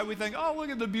confused, right? We think, oh, look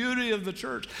at the beauty of the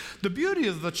church. The beauty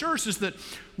of the church is that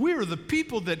we are the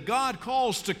people that God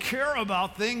calls to care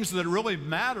about things that really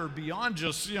matter beyond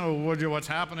just, what's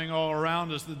happening all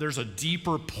around us. There's a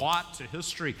deeper plot to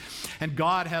history, and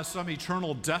God has some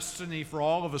eternal destiny for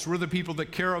all of us. We're the people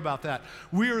that care about that.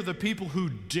 We are the people who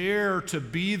dare to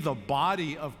be the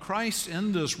body of Christ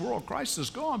in this world. Christ is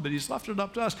gone, but he's left it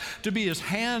up to us to be his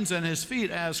hands and his feet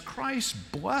as Christ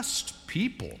blessed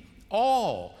people,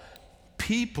 all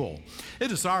people.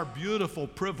 It is our beautiful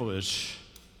privilege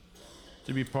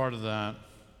to be part of that.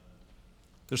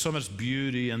 There's so much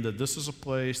beauty in that this is a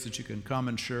place that you can come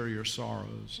and share your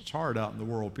sorrows. It's hard out in the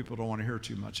world. People don't want to hear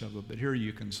too much of it, but here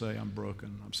you can say, I'm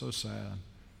broken, I'm so sad,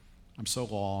 I'm so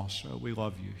lost. Oh, we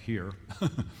love you here.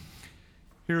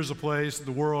 Here's a place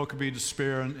the world could be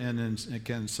despair and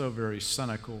again, so very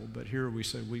cynical, but here we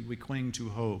say we cling to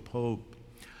hope.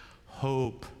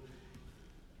 Hope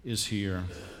is here.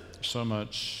 So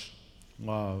much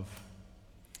love.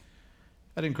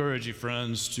 I'd encourage you,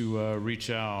 friends, to reach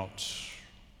out.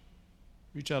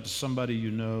 Reach out to somebody you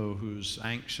know who's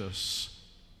anxious.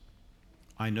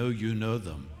 I know you know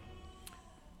them.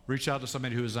 Reach out to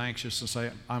somebody who is anxious and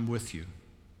say, I'm with you.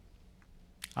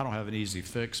 I don't have an easy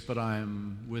fix, but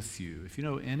I'm with you. If you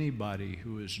know anybody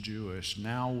who is Jewish,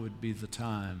 now would be the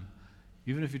time,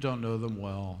 even if you don't know them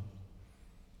well,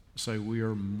 say, we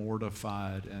are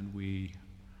mortified and we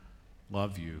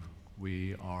love you.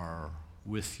 We are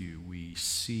with you. We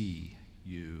see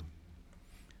you.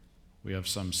 We have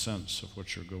some sense of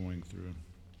what you're going through.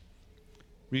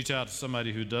 Reach out to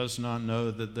somebody who does not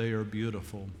know that they are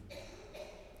beautiful.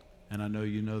 And I know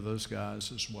you know those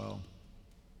guys as well.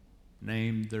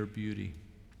 Name their beauty.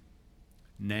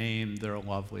 Name their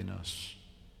loveliness.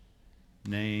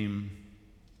 Name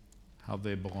how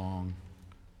they belong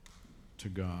to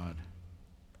God.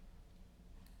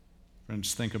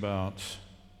 Friends, think about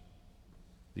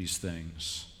these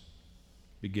things.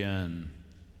 Begin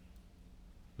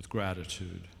with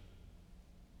gratitude.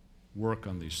 Work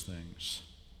on these things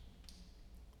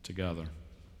together.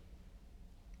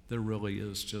 There really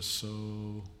is just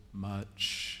so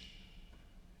much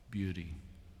beauty.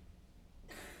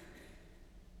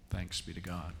 Thanks be to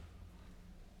God.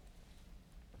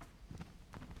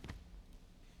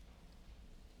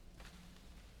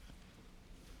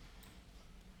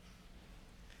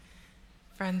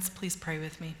 Friends, please pray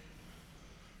with me.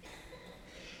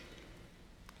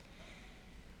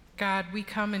 God, we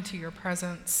come into your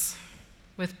presence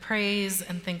with praise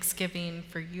and thanksgiving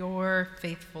for your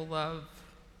faithful love.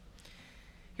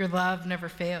 Your love never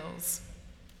fails,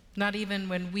 not even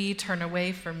when we turn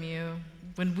away from you,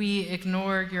 when we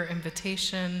ignore your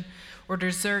invitation or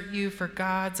desert you for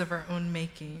gods of our own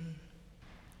making.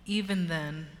 Even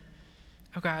then,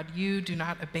 oh God, you do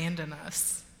not abandon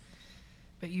us,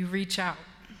 but you reach out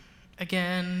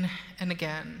again and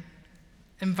again,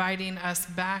 inviting us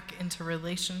back into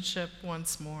relationship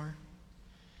once more.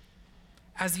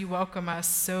 As you welcome us,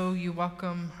 so you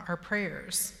welcome our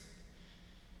prayers.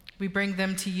 We bring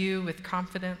them to you with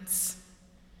confidence,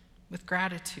 with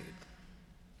gratitude,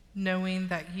 knowing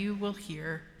that you will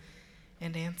hear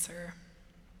and answer.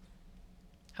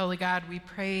 Holy God, we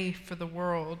pray for the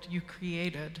world you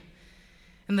created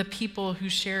and the people who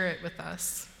share it with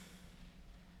us,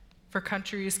 for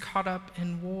countries caught up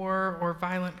in war or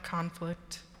violent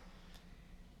conflict,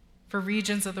 for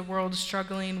regions of the world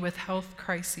struggling with health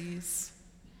crises,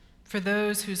 for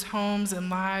those whose homes and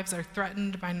lives are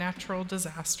threatened by natural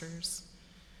disasters,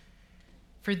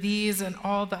 for these and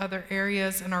all the other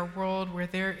areas in our world where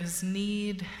there is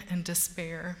need and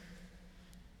despair.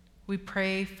 We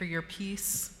pray for your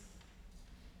peace,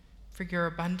 for your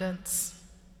abundance,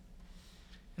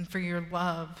 and for your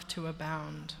love to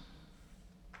abound.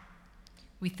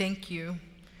 We thank you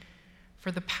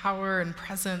for the power and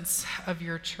presence of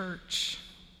your church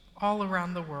all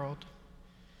around the world.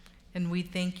 And we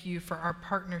thank you for our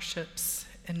partnerships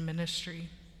in ministry.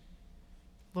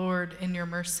 Lord, in your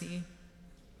mercy.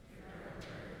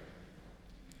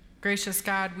 Gracious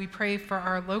God, we pray for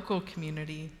our local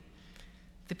community,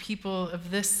 the people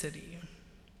of this city.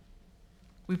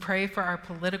 We pray for our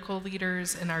political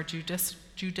leaders and our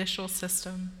judicial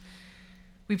system.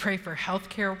 We pray for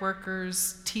healthcare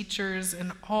workers, teachers,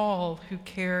 and all who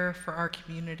care for our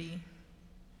community.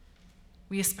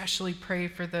 We especially pray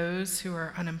for those who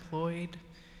are unemployed,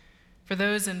 for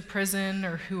those in prison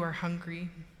or who are hungry.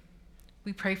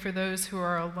 We pray for those who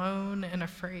are alone and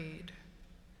afraid,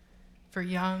 for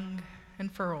young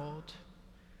and for old,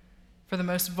 for the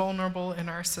most vulnerable in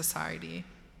our society,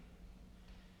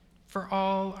 for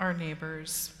all our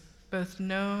neighbors, both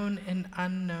known and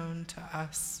unknown to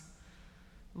us.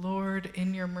 Lord,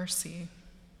 in your mercy.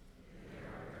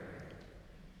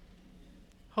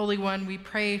 Holy One, we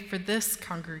pray for this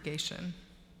congregation,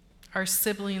 our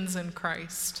siblings in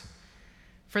Christ,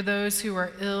 for those who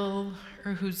are ill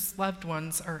or whose loved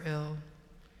ones are ill,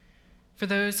 for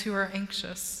those who are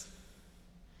anxious,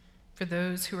 for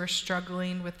those who are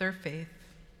struggling with their faith,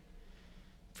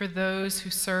 for those who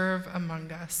serve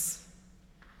among us,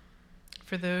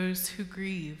 for those who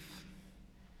grieve.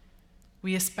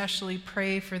 We especially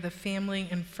pray for the family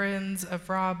and friends of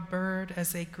Rob Bird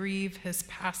as they grieve his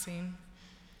passing.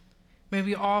 May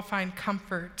we all find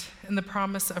comfort in the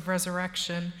promise of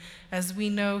resurrection as we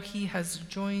know he has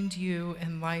joined you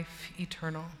in life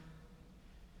eternal.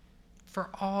 For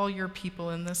all your people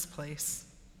in this place,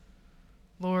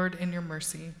 Lord, in your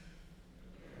mercy,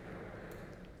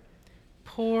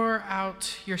 pour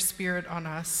out your Spirit on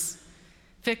us.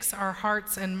 Fix our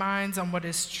hearts and minds on what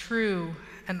is true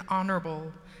and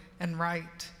honorable and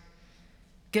right.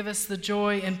 Give us the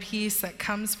joy and peace that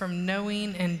comes from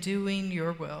knowing and doing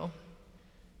your will.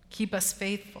 Keep us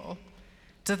faithful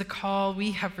to the call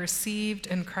we have received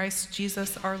in Christ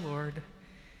Jesus our Lord,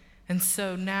 And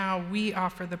so now we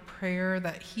offer the prayer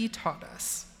that he taught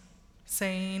us,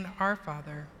 saying, Our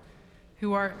Father,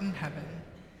 who art in heaven,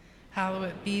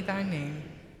 hallowed be thy name.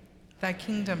 Thy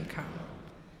kingdom come,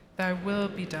 thy will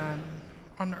be done,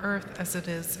 on earth as it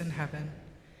is in heaven.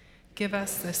 Give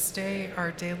us this day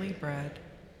our daily bread,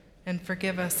 and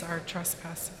forgive us our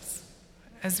trespasses,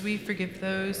 as we forgive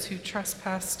those who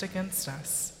trespass against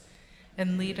us.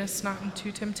 And lead us not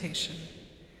into temptation,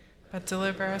 but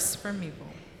deliver us from evil.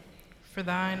 For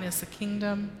thine is the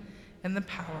kingdom, and the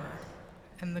power,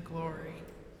 and the glory,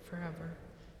 forever.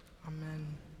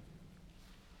 Amen.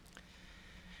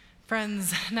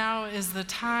 Friends, now is the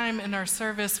time in our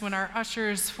service when our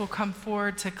ushers will come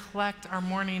forward to collect our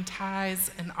morning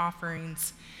tithes and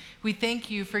offerings. We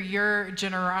thank you for your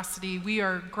generosity. We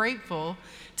are grateful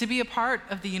to be a part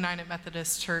of the United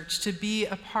Methodist Church, to be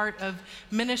a part of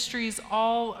ministries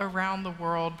all around the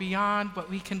world beyond what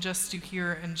we can just do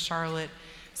here in Charlotte.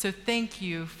 So thank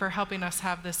you for helping us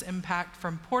have this impact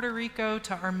from Puerto Rico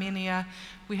to Armenia.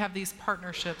 We have these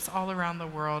partnerships all around the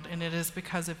world, and it is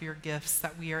because of your gifts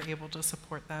that we are able to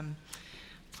support them.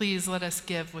 Please let us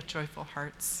give with joyful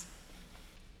hearts.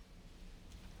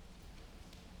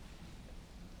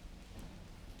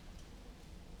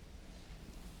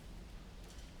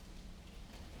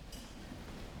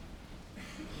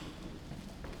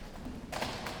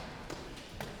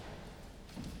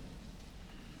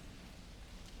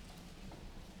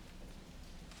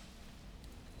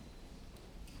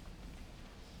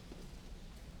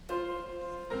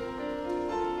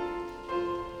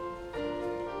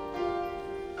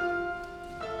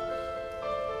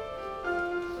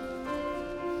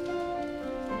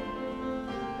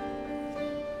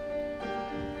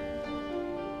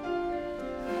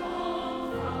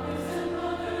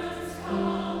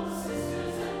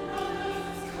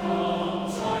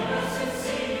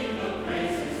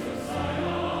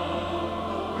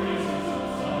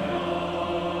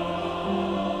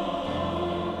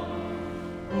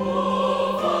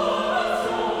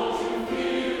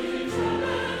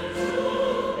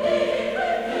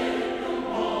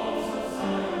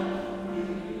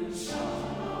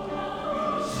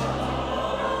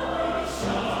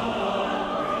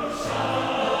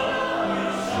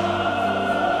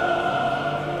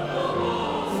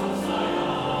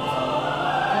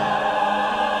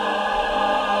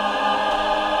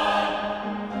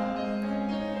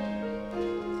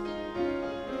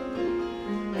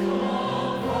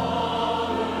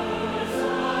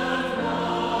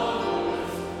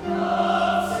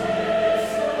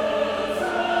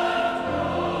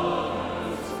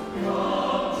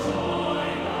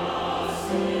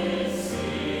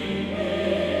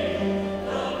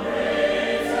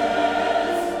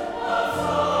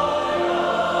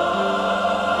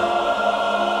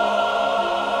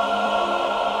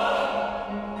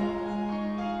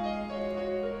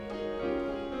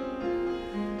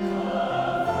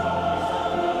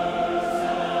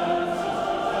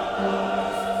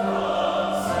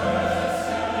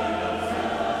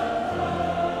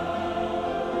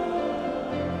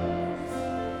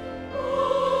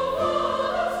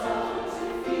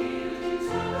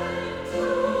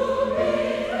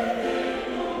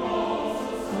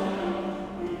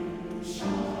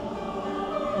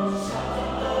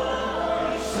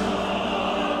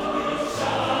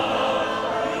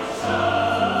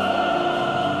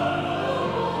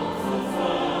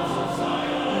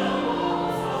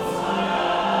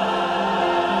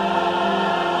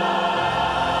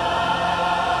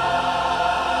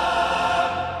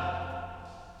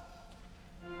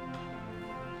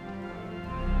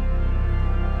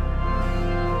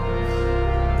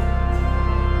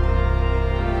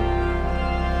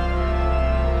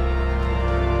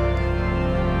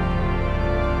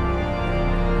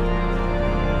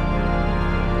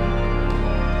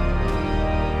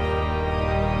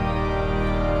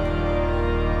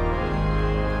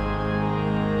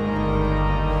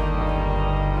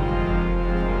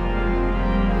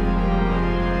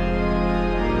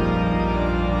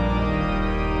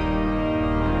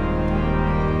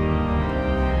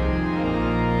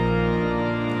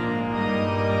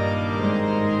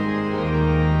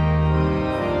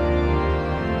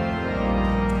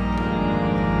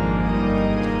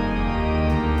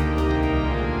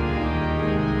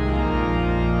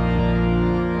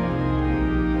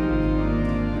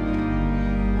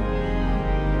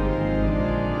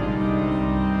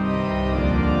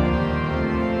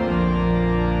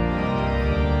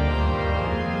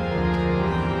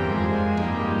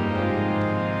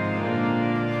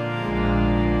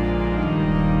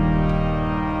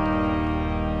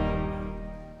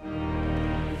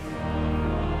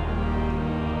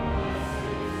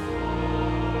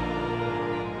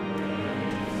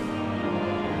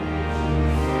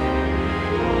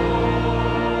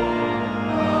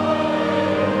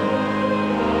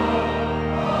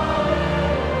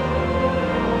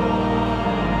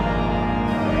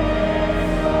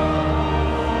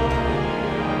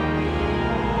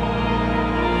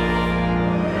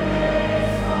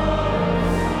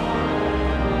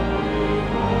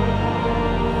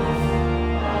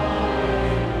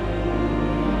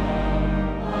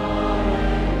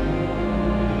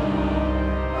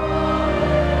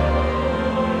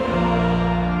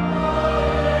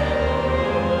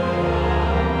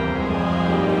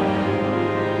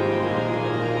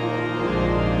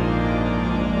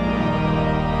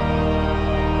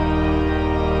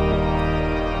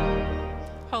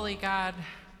 God,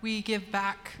 we give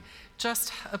back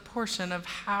just a portion of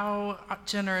how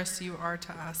generous you are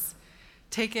to us.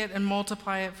 Take it and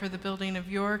multiply it for the building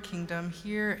of your kingdom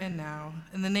here and now.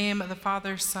 In the name of the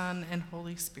Father, Son, and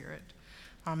Holy Spirit.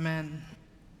 Amen.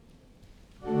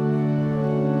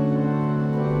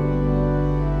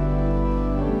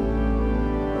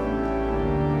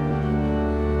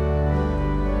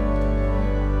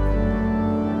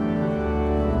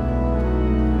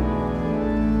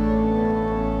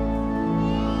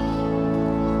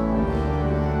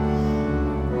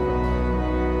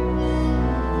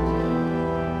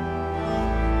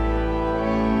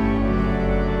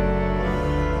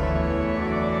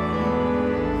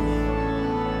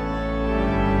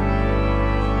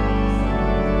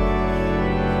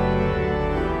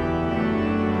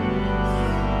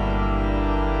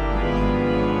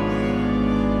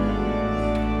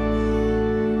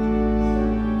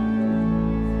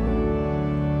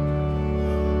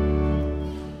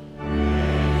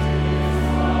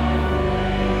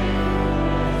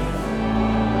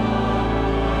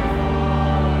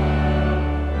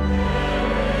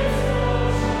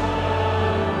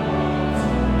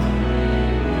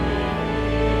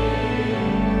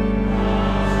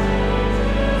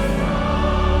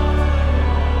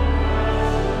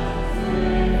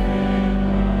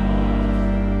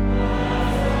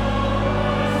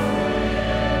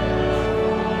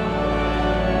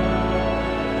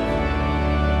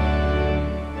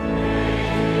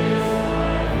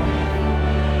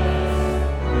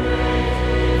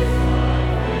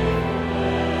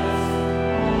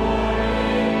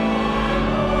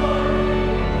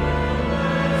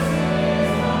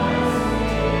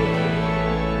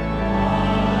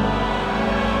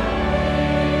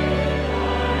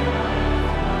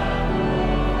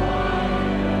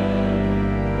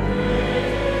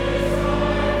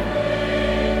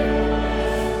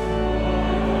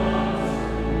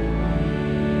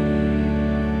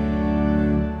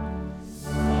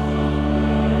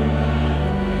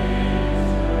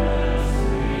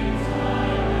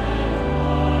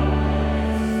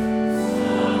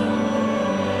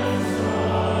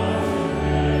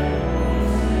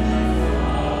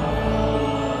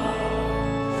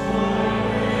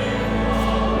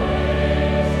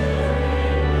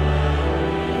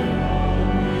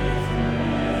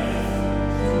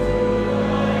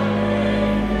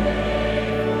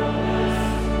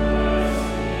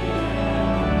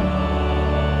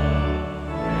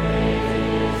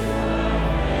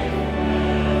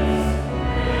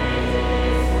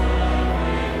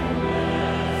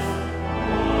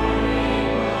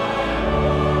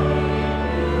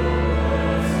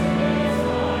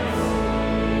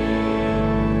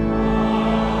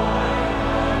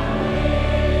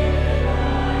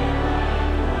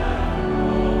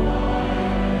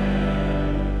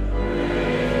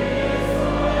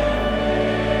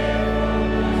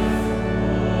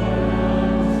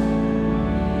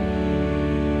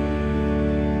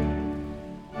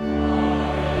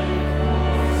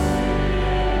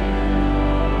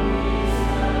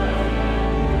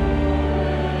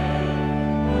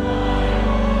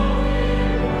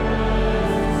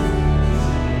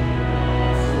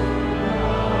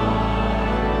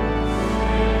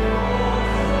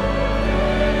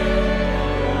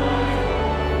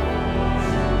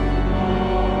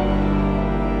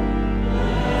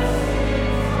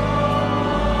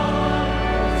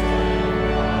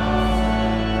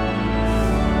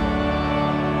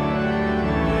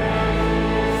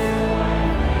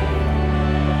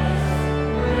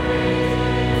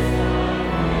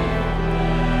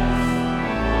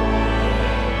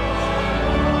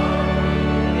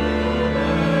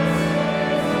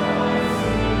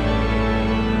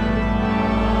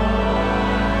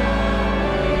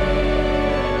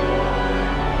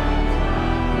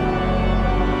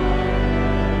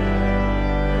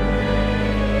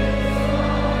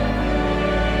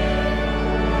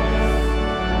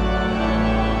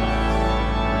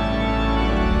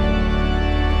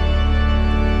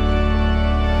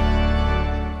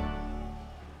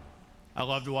 I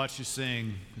love to watch you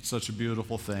sing. It's such a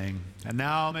beautiful thing. And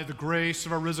now may the grace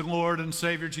of our risen Lord and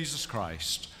Savior Jesus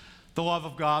Christ, the love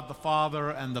of God the Father,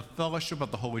 and the fellowship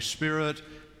of the Holy Spirit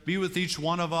be with each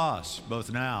one of us,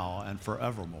 both now and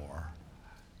forevermore.